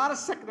 We're not a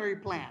secondary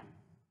plan.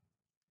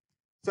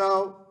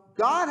 So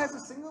God has a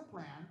single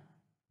plan.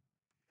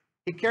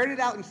 He carried it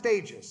out in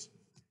stages.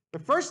 The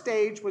first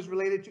stage was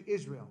related to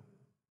Israel.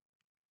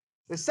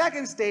 The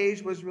second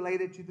stage was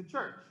related to the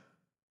church.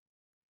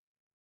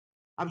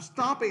 I'm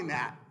stopping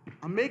that.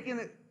 I'm making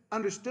it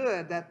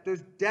understood that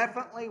there's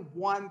definitely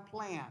one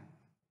plan.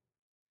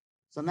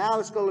 So now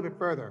let's go a little bit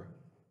further.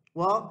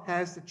 Well,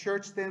 has the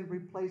church then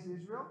replaced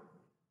Israel?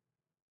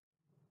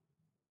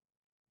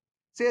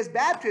 See, as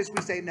Baptists,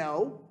 we say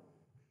no.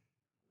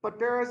 But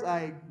there is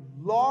a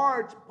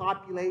large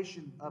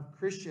population of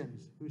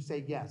Christians who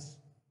say yes.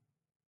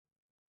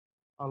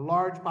 A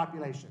large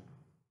population.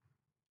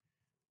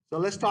 So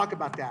let's talk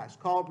about that. It's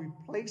called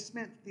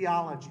replacement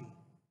theology.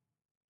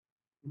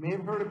 You may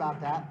have heard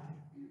about that.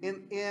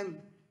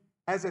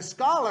 As a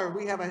scholar,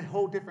 we have a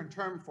whole different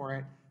term for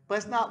it, but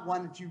it's not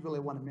one that you really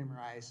want to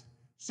memorize.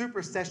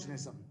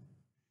 Supersessionism.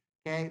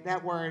 Okay,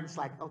 that word is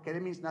like, okay,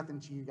 that means nothing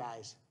to you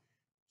guys.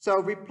 So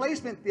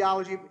replacement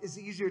theology is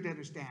easier to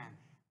understand.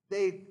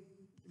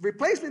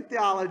 Replacement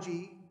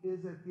theology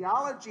is a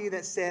theology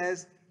that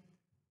says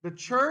the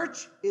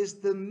church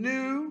is the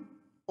new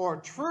or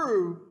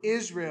true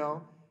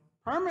Israel,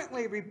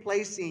 permanently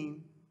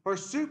replacing or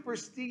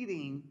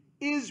superseding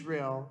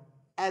Israel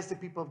as the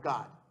people of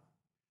God.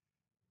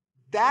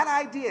 That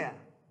idea,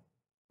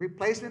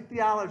 replacement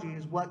theology,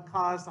 is what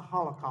caused the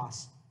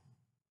Holocaust.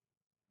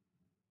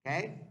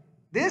 Okay?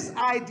 This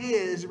idea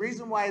is the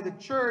reason why the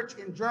church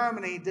in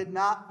Germany did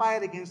not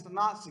fight against the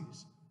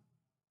Nazis.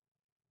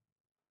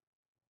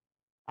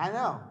 I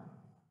know.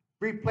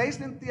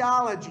 Replacement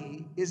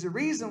theology is the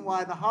reason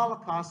why the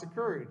Holocaust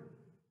occurred.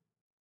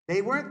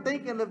 They weren't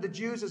thinking of the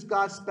Jews as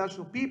God's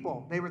special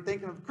people. They were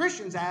thinking of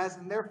Christians as,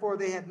 and therefore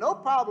they had no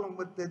problem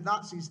with the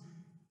Nazis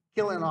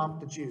killing off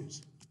the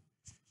Jews.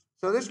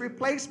 So this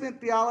replacement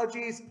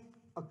theology is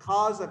a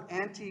cause of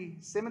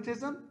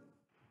anti-Semitism.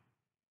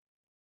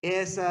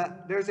 There's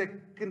a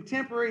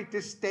contemporary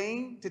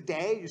disdain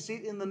today, you see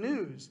it in the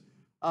news,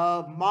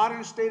 of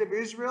modern state of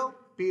Israel.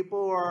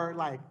 People are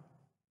like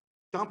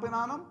dumping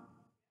on them.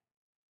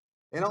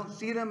 They don't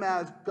see them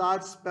as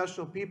God's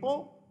special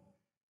people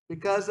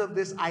because of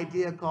this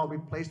idea called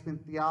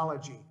replacement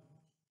theology.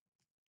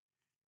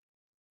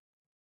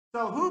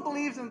 So who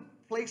believes in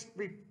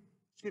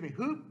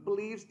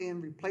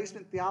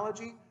replacement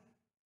theology?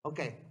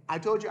 Okay, I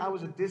told you I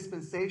was a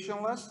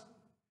dispensationalist.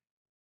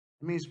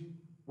 It means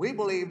we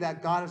believe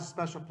that God has a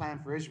special plan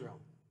for Israel,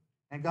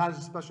 and God has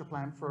a special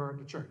plan for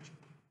the church.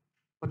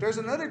 But there's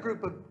another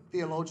group of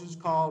theologians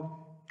called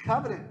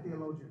covenant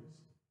theologians.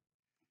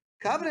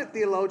 Covenant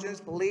theologians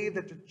believe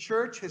that the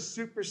church has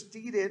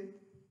superseded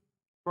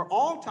for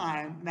all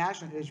time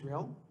national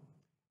Israel,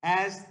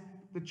 as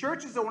the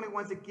church is the only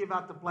ones that give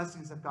out the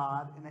blessings of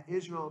God, and that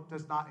Israel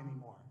does not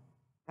anymore.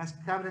 That's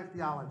covenant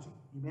theology.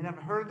 You may not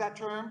have heard of that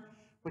term,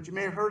 but you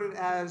may have heard it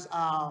as,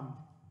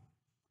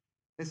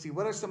 let's see,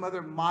 what are some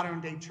other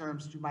modern day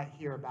terms that you might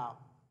hear about?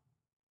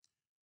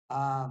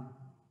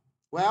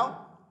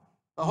 Well,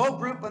 the whole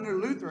group under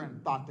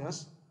Lutheran thought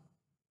this.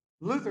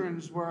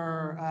 Lutherans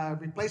were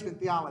replacement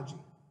theology.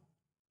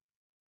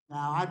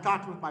 Now, I've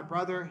talked with my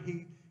brother.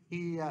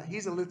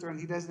 He's a Lutheran.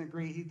 He doesn't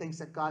agree. He thinks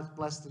that God's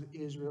blessed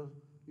Israel,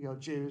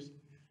 Jews.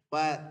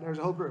 But there's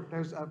a whole group.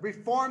 There's a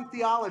Reformed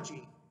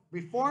theology.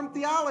 Reformed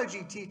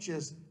theology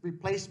teaches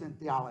replacement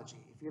theology.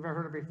 If you've ever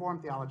heard of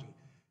Reformed theology.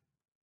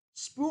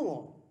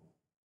 Sproul.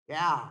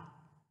 Yeah.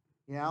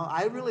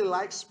 I really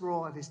like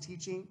Sproul and his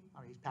teaching.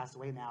 I mean, he's passed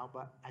away now,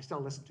 but I still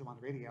listen to him on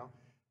the radio.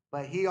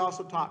 But he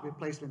also taught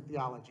replacement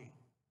theology.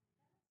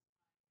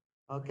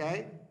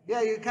 Okay?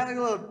 Yeah, you kind of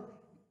go,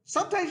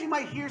 sometimes you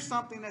might hear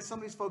something that some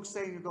of these folks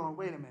say and you're going,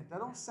 wait a minute, that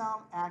don't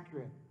sound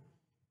accurate.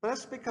 But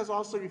that's because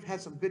also you've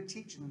had some good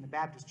teaching in the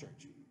Baptist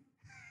church.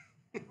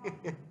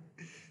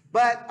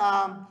 But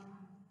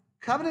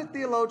covenant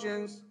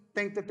theologians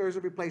think that there's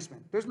a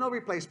replacement. There's no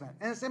replacement.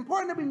 And it's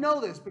important that we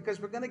know this because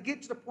we're going to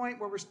get to the point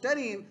where we're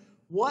studying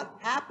what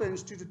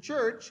happens to the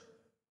church,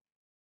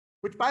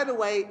 which, by the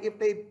way,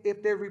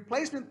 if they're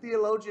replacement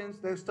theologians,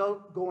 they're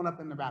still going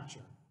up in the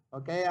rapture.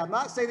 Okay? I'm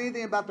not saying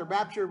anything about the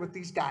rapture with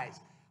these guys.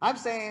 I'm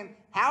saying,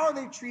 how are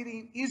they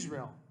treating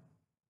Israel?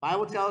 The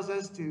Bible tells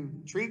us to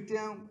treat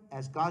them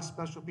as God's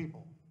special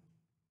people.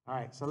 All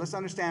right, so let's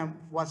understand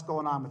what's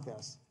going on with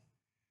this.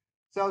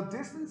 So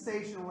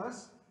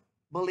dispensationalists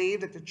believe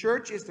that the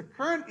church is the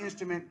current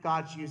instrument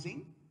God's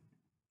using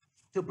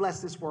to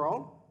bless this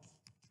world.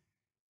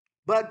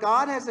 But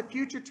God has a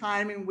future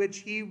time in which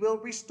he will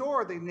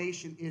restore the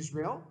nation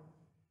Israel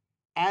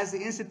as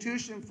the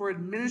institution for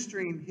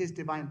administering his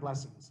divine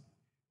blessings.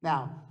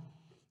 Now,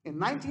 in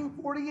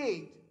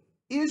 1948,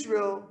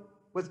 Israel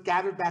was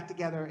gathered back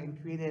together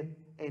and created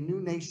a new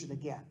nation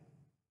again.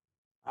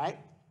 All right?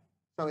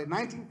 So in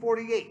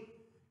 1948,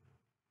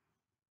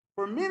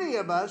 for many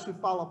of us who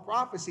follow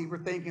prophecy, we're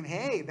thinking,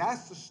 hey,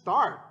 that's the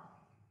start.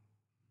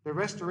 The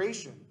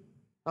restoration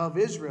of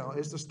Israel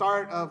is the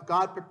start of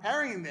God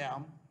preparing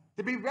them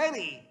to be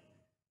ready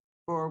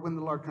for when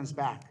the Lord comes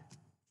back.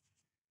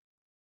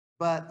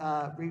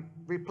 But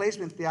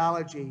replacement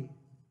theology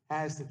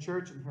has the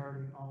church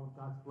inheriting all of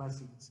God's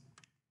blessings,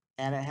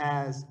 and it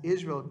has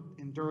Israel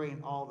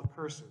enduring all the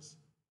curses.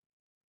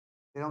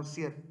 They don't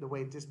see it the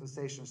way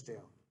dispensationalists do.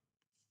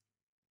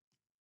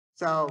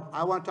 So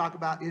I want to talk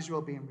about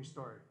Israel being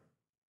restored.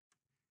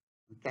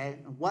 Okay?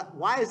 And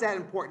why is that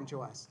important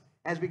to us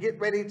as we get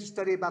ready to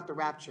study about the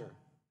rapture?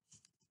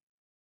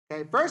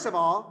 Okay, first of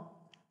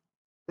all,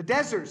 the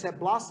deserts have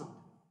blossomed.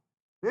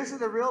 This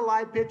is a real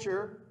live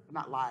picture,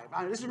 not live,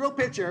 this is a real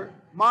picture,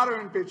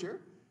 modern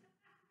picture,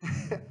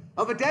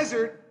 of a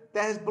desert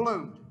that has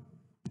bloomed.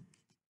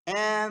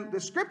 And the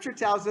scripture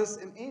tells us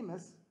in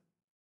Amos,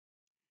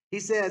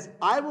 he says,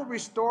 I will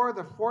restore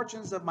the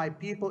fortunes of my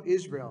people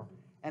Israel,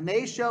 and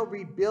they shall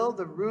rebuild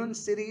the ruined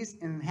cities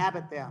and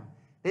inhabit them.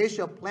 They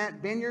shall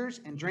plant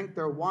vineyards and drink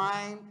their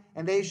wine,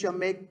 and they shall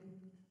make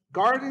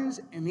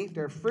gardens and eat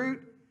their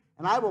fruit.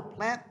 And I will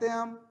plant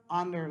them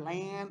on their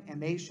land,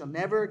 and they shall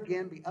never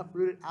again be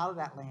uprooted out of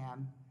that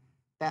land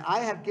that I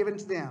have given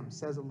to them,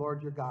 says the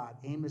Lord your God.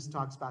 Amos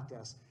talks about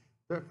this.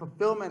 The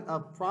fulfillment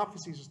of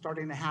prophecies is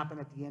starting to happen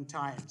at the end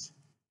times.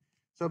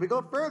 So we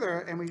go further,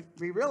 and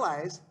we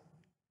realize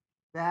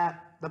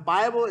that the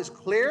Bible is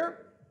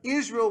clear.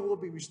 Israel will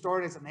be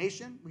restored as a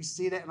nation. We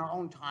see that in our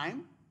own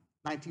time,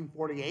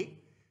 1948.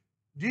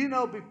 Do you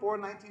know before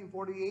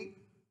 1948,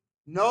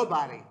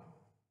 nobody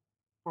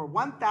for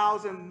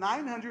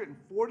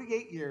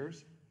 1,948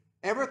 years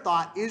ever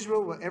thought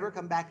Israel would ever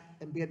come back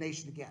and be a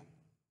nation again?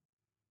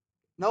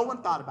 No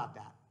one thought about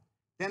that.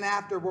 Then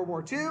after World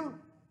War II,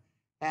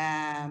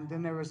 and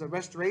then there was a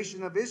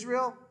restoration of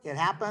Israel. It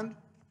happened.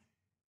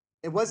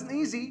 It wasn't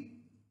easy.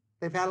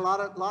 They've had a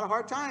lot of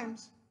hard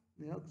times,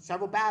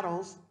 several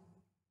battles.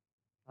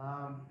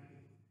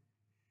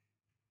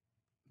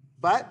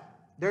 But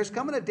there's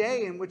coming a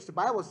day in which the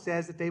Bible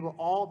says that they will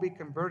all be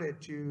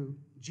converted to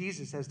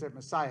Jesus as their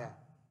Messiah.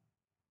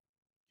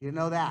 You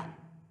know that.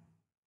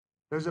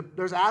 There's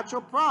an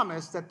actual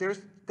promise that there's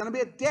going to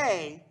be a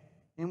day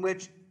in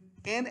which,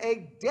 in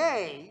a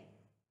day,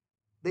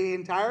 the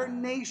entire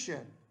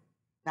nation.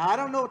 Now, I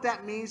don't know what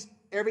that means,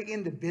 every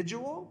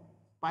individual,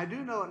 but I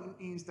do know it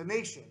means the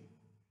nation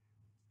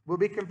will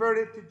be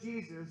converted to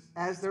Jesus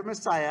as their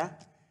Messiah.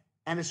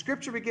 And the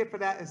scripture we get for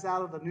that is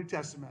out of the New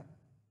Testament.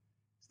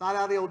 It's not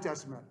out of the Old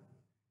Testament.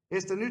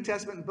 It's the New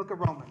Testament in the book of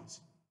Romans.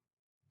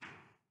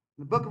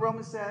 The book of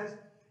Romans says,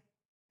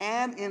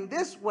 and in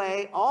this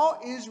way all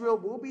Israel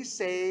will be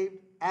saved,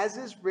 as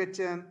is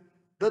written,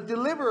 the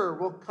deliverer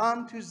will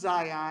come to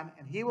Zion,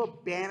 and he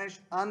will banish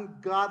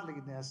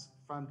ungodliness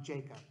from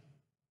Jacob.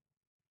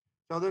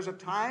 So there's a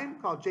time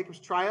called Jacob's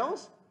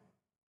trials,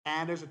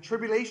 and there's a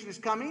tribulation is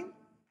coming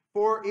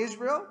for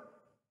Israel.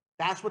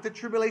 That's what the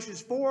tribulation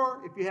is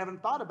for, if you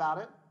haven't thought about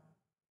it.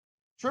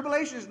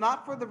 Tribulation is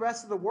not for the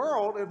rest of the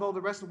world, although the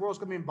rest of the world is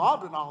going to be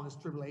involved in all of this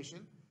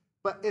tribulation,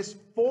 but it's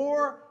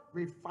for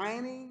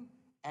refining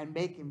and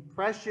making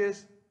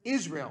precious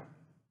Israel.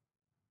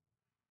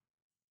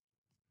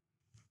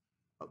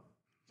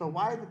 So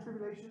why the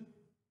tribulation?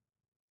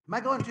 Am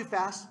I going too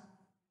fast?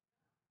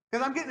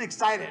 Because I'm getting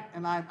excited,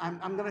 and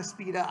I'm going to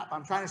speed up.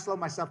 I'm trying to slow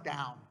myself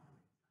down.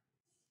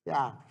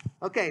 Yeah.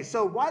 Okay,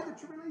 so why the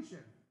tribulation?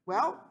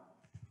 Well,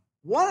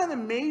 one of the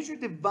major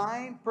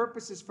divine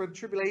purposes for the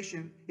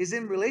tribulation is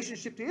in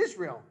relationship to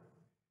Israel.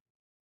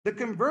 The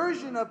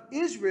conversion of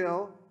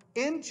Israel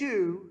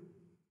into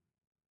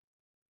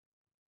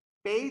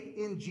faith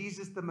in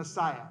Jesus the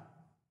Messiah.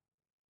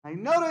 Now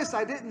notice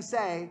I didn't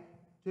say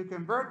to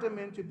convert them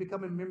into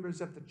becoming members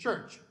of the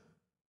church.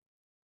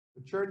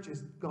 The church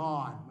is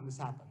gone when this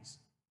happens.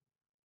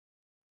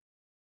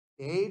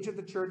 The age of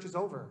the church is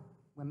over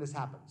when this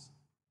happens?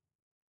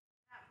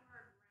 That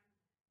word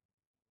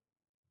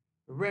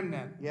remnant.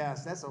 Remnant,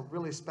 yes, that's a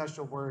really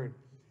special word.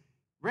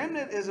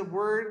 Remnant is a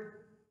word,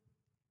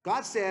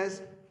 God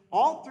says,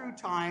 all through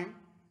time,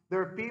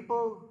 there are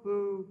people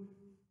who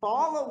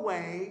fall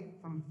away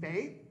from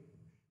faith,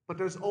 but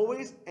there's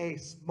always a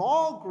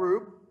small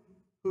group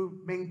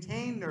who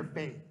maintain their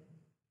faith.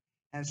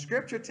 And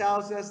Scripture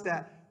tells us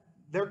that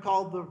they're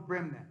called the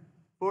remnant.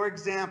 For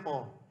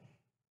example,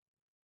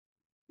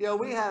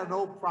 we had an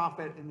old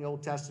prophet in the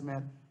Old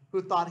Testament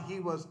who thought he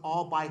was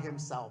all by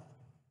himself.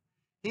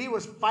 He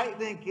was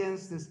fighting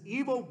against this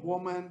evil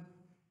woman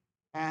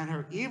and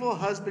her evil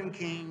husband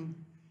king,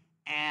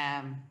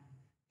 and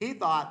he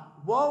thought,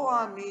 woe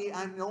on me,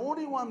 I'm the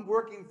only one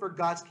working for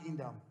God's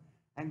kingdom.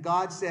 And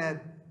God said,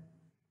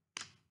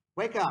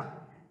 wake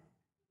up.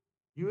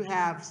 You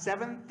have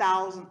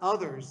 7,000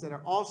 others that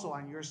are also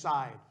on your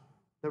side,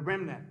 the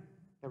remnant.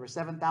 There were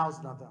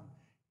 7,000 of them.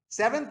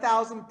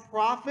 7,000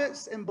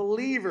 prophets and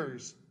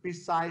believers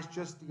besides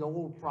just the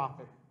old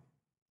prophet.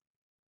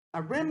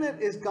 A remnant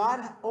is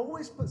God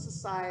always puts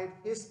aside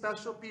his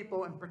special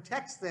people and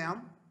protects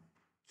them,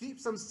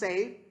 keeps them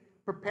safe,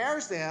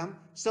 prepares them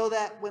so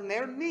that when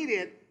they're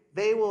needed,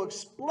 they will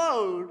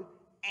explode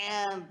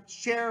and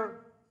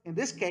share, in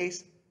this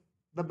case,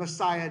 the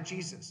Messiah,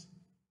 Jesus.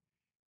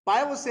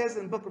 Bible says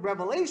in the book of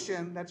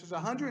Revelation that there's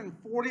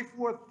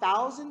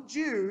 144,000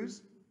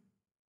 Jews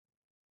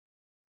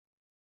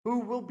who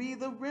will be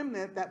the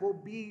remnant that will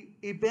be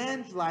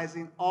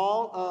evangelizing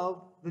all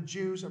of the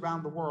Jews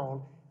around the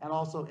world and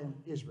also in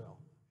Israel.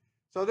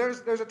 So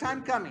there's a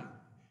time coming.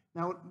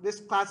 Now, this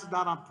class is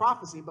not on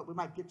prophecy, but we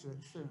might get to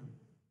it soon.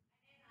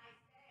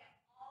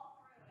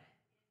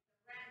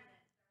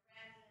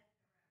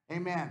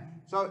 Amen.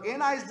 So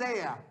in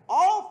Isaiah,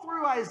 all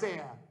through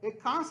Isaiah,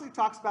 it constantly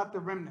talks about the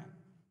remnant.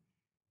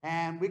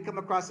 And we come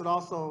across it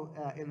also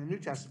in the New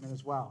Testament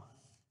as well.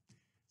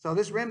 So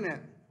this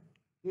remnant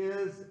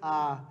is,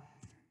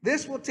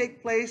 this will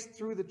take place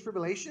through the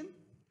tribulation,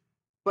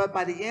 but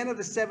by the end of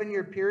the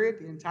 7-year period,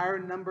 the entire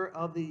number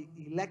of the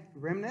elect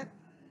remnant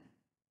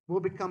will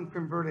become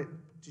converted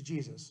to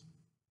Jesus.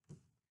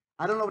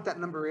 I don't know what that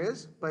number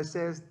is, but it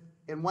says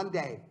in one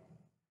day,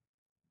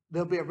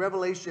 there'll be a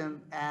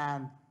revelation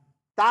and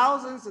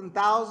thousands and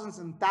thousands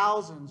and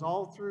thousands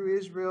all through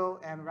Israel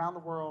and around the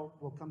world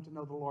will come to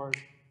know the Lord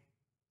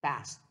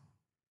fast.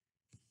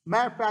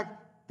 Matter of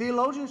fact,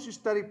 theologians who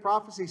study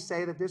prophecy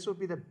say that this will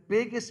be the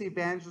biggest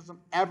evangelism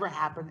ever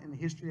happened in the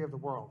history of the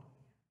world.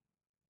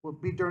 Will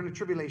be during the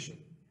tribulation.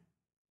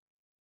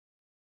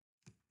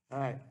 All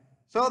right.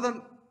 So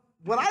then,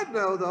 what I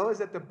know, though, is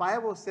that the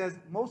Bible says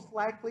most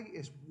likely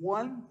is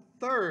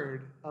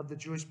 1/3 of the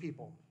Jewish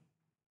people.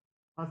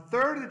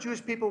 1/3 of the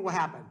Jewish people will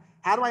happen.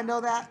 How do I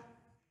know that?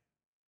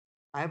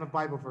 I have a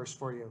Bible verse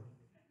for you.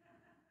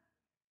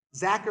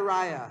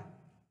 Zechariah.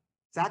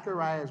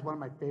 Zechariah is one of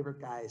my favorite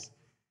guys.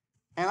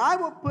 And I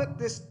will put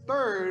this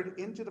third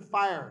into the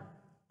fire,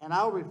 and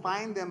I will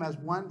refine them as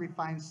one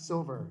refines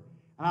silver,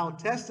 and I will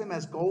test them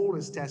as gold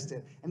is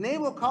tested. And they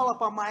will call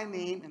upon my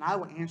name, and I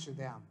will answer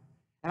them.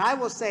 And I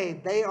will say,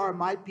 they are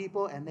my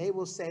people, and they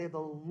will say, the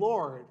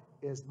Lord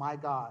is my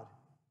God.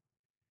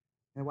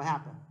 And what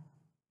happened?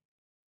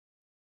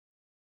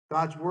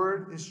 God's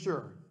word is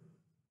sure.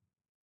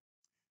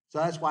 So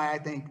that's why I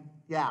think,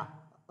 yeah,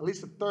 at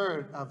least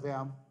 1/3 of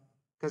them,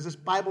 because this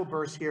Bible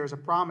verse here is a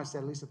promise that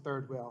at least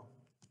 1/3 will.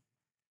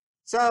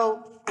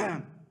 So,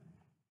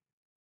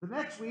 the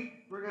next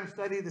week, we're going to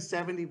study the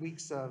 70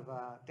 weeks of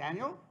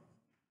Daniel.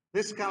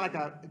 This is kind of like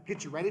a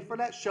get you ready for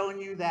that, showing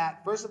you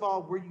that, first of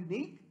all, we're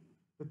unique.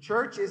 The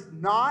church is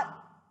not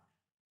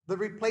the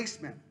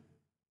replacement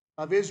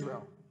of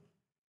Israel.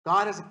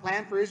 God has a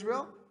plan for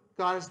Israel.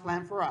 God has a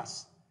plan for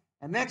us.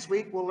 And next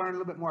week, we'll learn a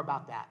little bit more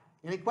about that.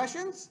 Any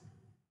questions?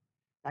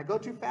 Did I go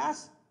too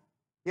fast?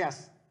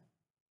 Yes.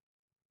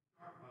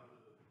 Talk about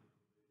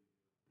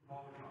the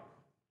Holocaust.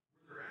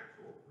 Were there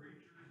actual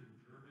preachers in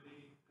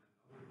Germany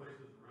and other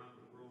places around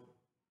the world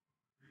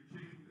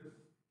preaching this?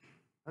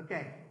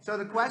 Okay, so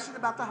the question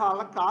about the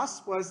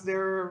Holocaust was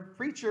there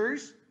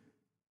preachers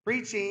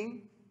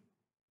preaching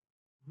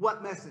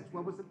what message?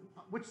 What was it?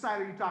 Which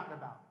side are you talking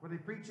about? Were they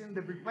preaching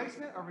the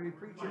replacement or were they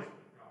preaching?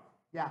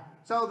 Yeah,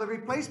 so the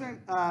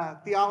replacement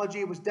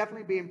theology was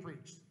definitely being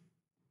preached.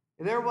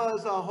 There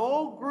was a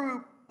whole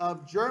group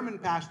of German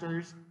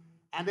pastors,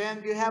 and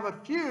then you have a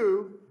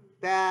few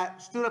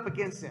that stood up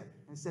against it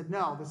and said,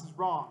 no, this is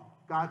wrong.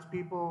 God's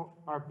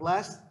people are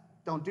blessed.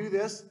 Don't do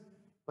this.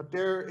 But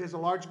there is a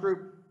large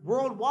group.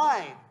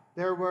 Worldwide,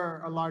 there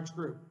were a large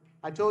group.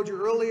 I told you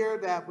earlier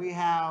that we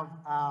have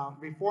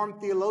Reformed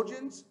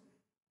theologians.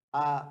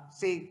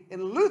 See,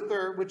 in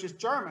Luther, which is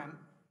German,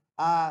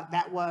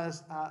 that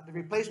was the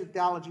replacement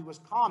theology was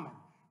common.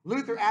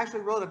 Luther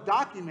actually wrote a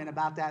document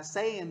about that,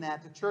 saying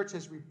that the church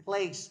has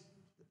replaced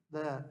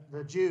the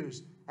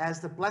Jews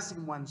as the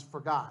blessing ones for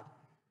God.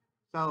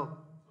 So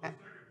the second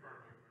part of my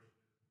question is,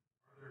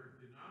 are there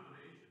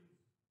denominations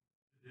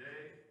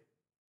today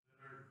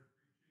that are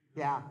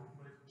preaching yeah.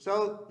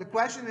 So the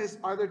question is,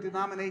 are there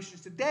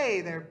denominations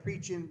today that are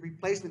preaching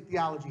replacement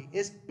theology?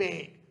 It's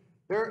big.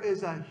 There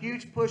is a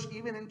huge push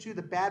even into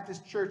the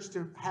Baptist church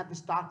to have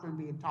this doctrine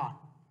being taught.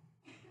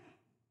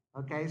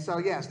 Okay, so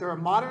yes, there are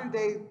modern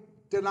day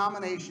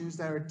denominations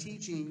that are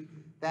teaching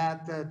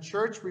that the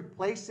church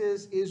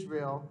replaces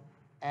Israel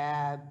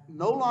and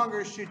no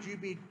longer should you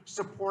be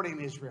supporting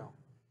Israel.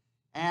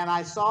 And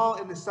I saw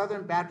in the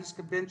Southern Baptist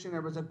Convention,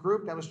 there was a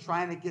group that was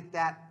trying to get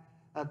that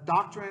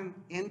doctrine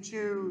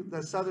into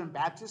the Southern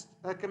Baptist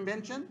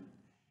Convention.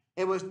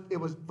 It was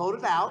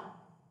voted out,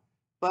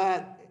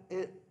 but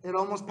it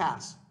almost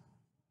passed.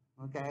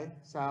 Okay,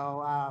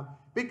 so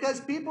because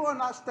people are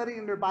not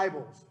studying their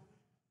Bibles.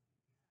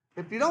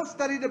 If you don't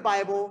study the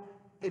Bible,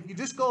 if you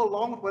just go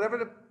along with whatever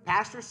the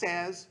pastor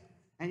says,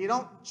 and you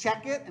don't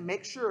check it and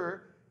make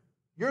sure,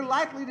 you're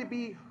likely to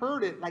be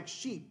herded like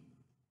sheep.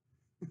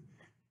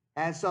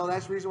 And so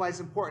that's the reason why it's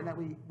important that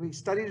we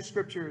study the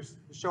scriptures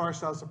to show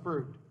ourselves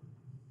approved.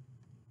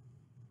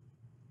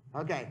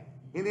 Okay,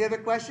 any other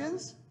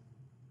questions?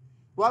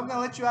 Well, I'm going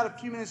to let you out a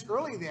few minutes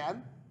early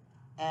then,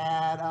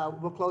 and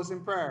we'll close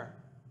in prayer.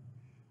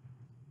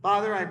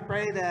 Father, I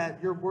pray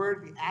that your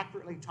word be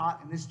accurately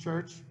taught in this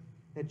church,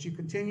 that you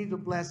continue to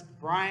bless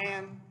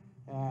Brian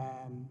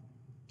and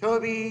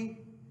Toby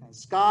and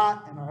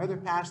Scott and our other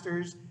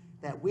pastors,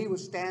 that we would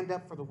stand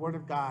up for the word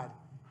of God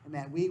and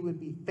that we would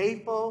be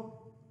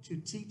faithful to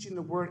teaching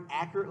the word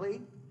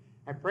accurately.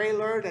 I pray,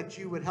 Lord, that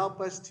you would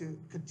help us to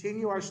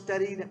continue our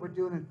study that we're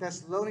doing in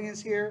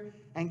Thessalonians here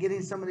and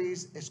getting some of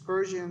these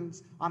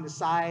excursions on the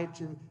side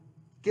to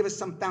give us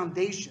some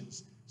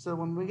foundations. So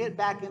when we get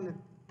back into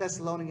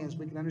Thessalonians,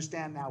 we can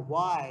understand now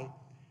why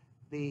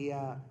the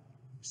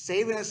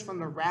saving us from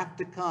the wrath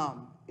to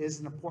come is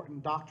an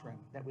important doctrine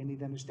that we need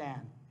to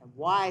understand. And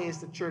why is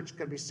the church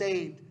going to be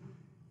saved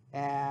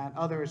and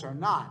others are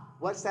not?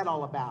 What's that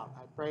all about?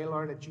 I pray,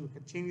 Lord, that you would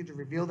continue to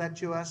reveal that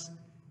to us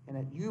and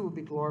that you would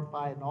be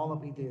glorified in all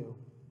that we do.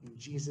 In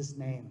Jesus'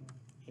 name,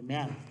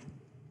 amen.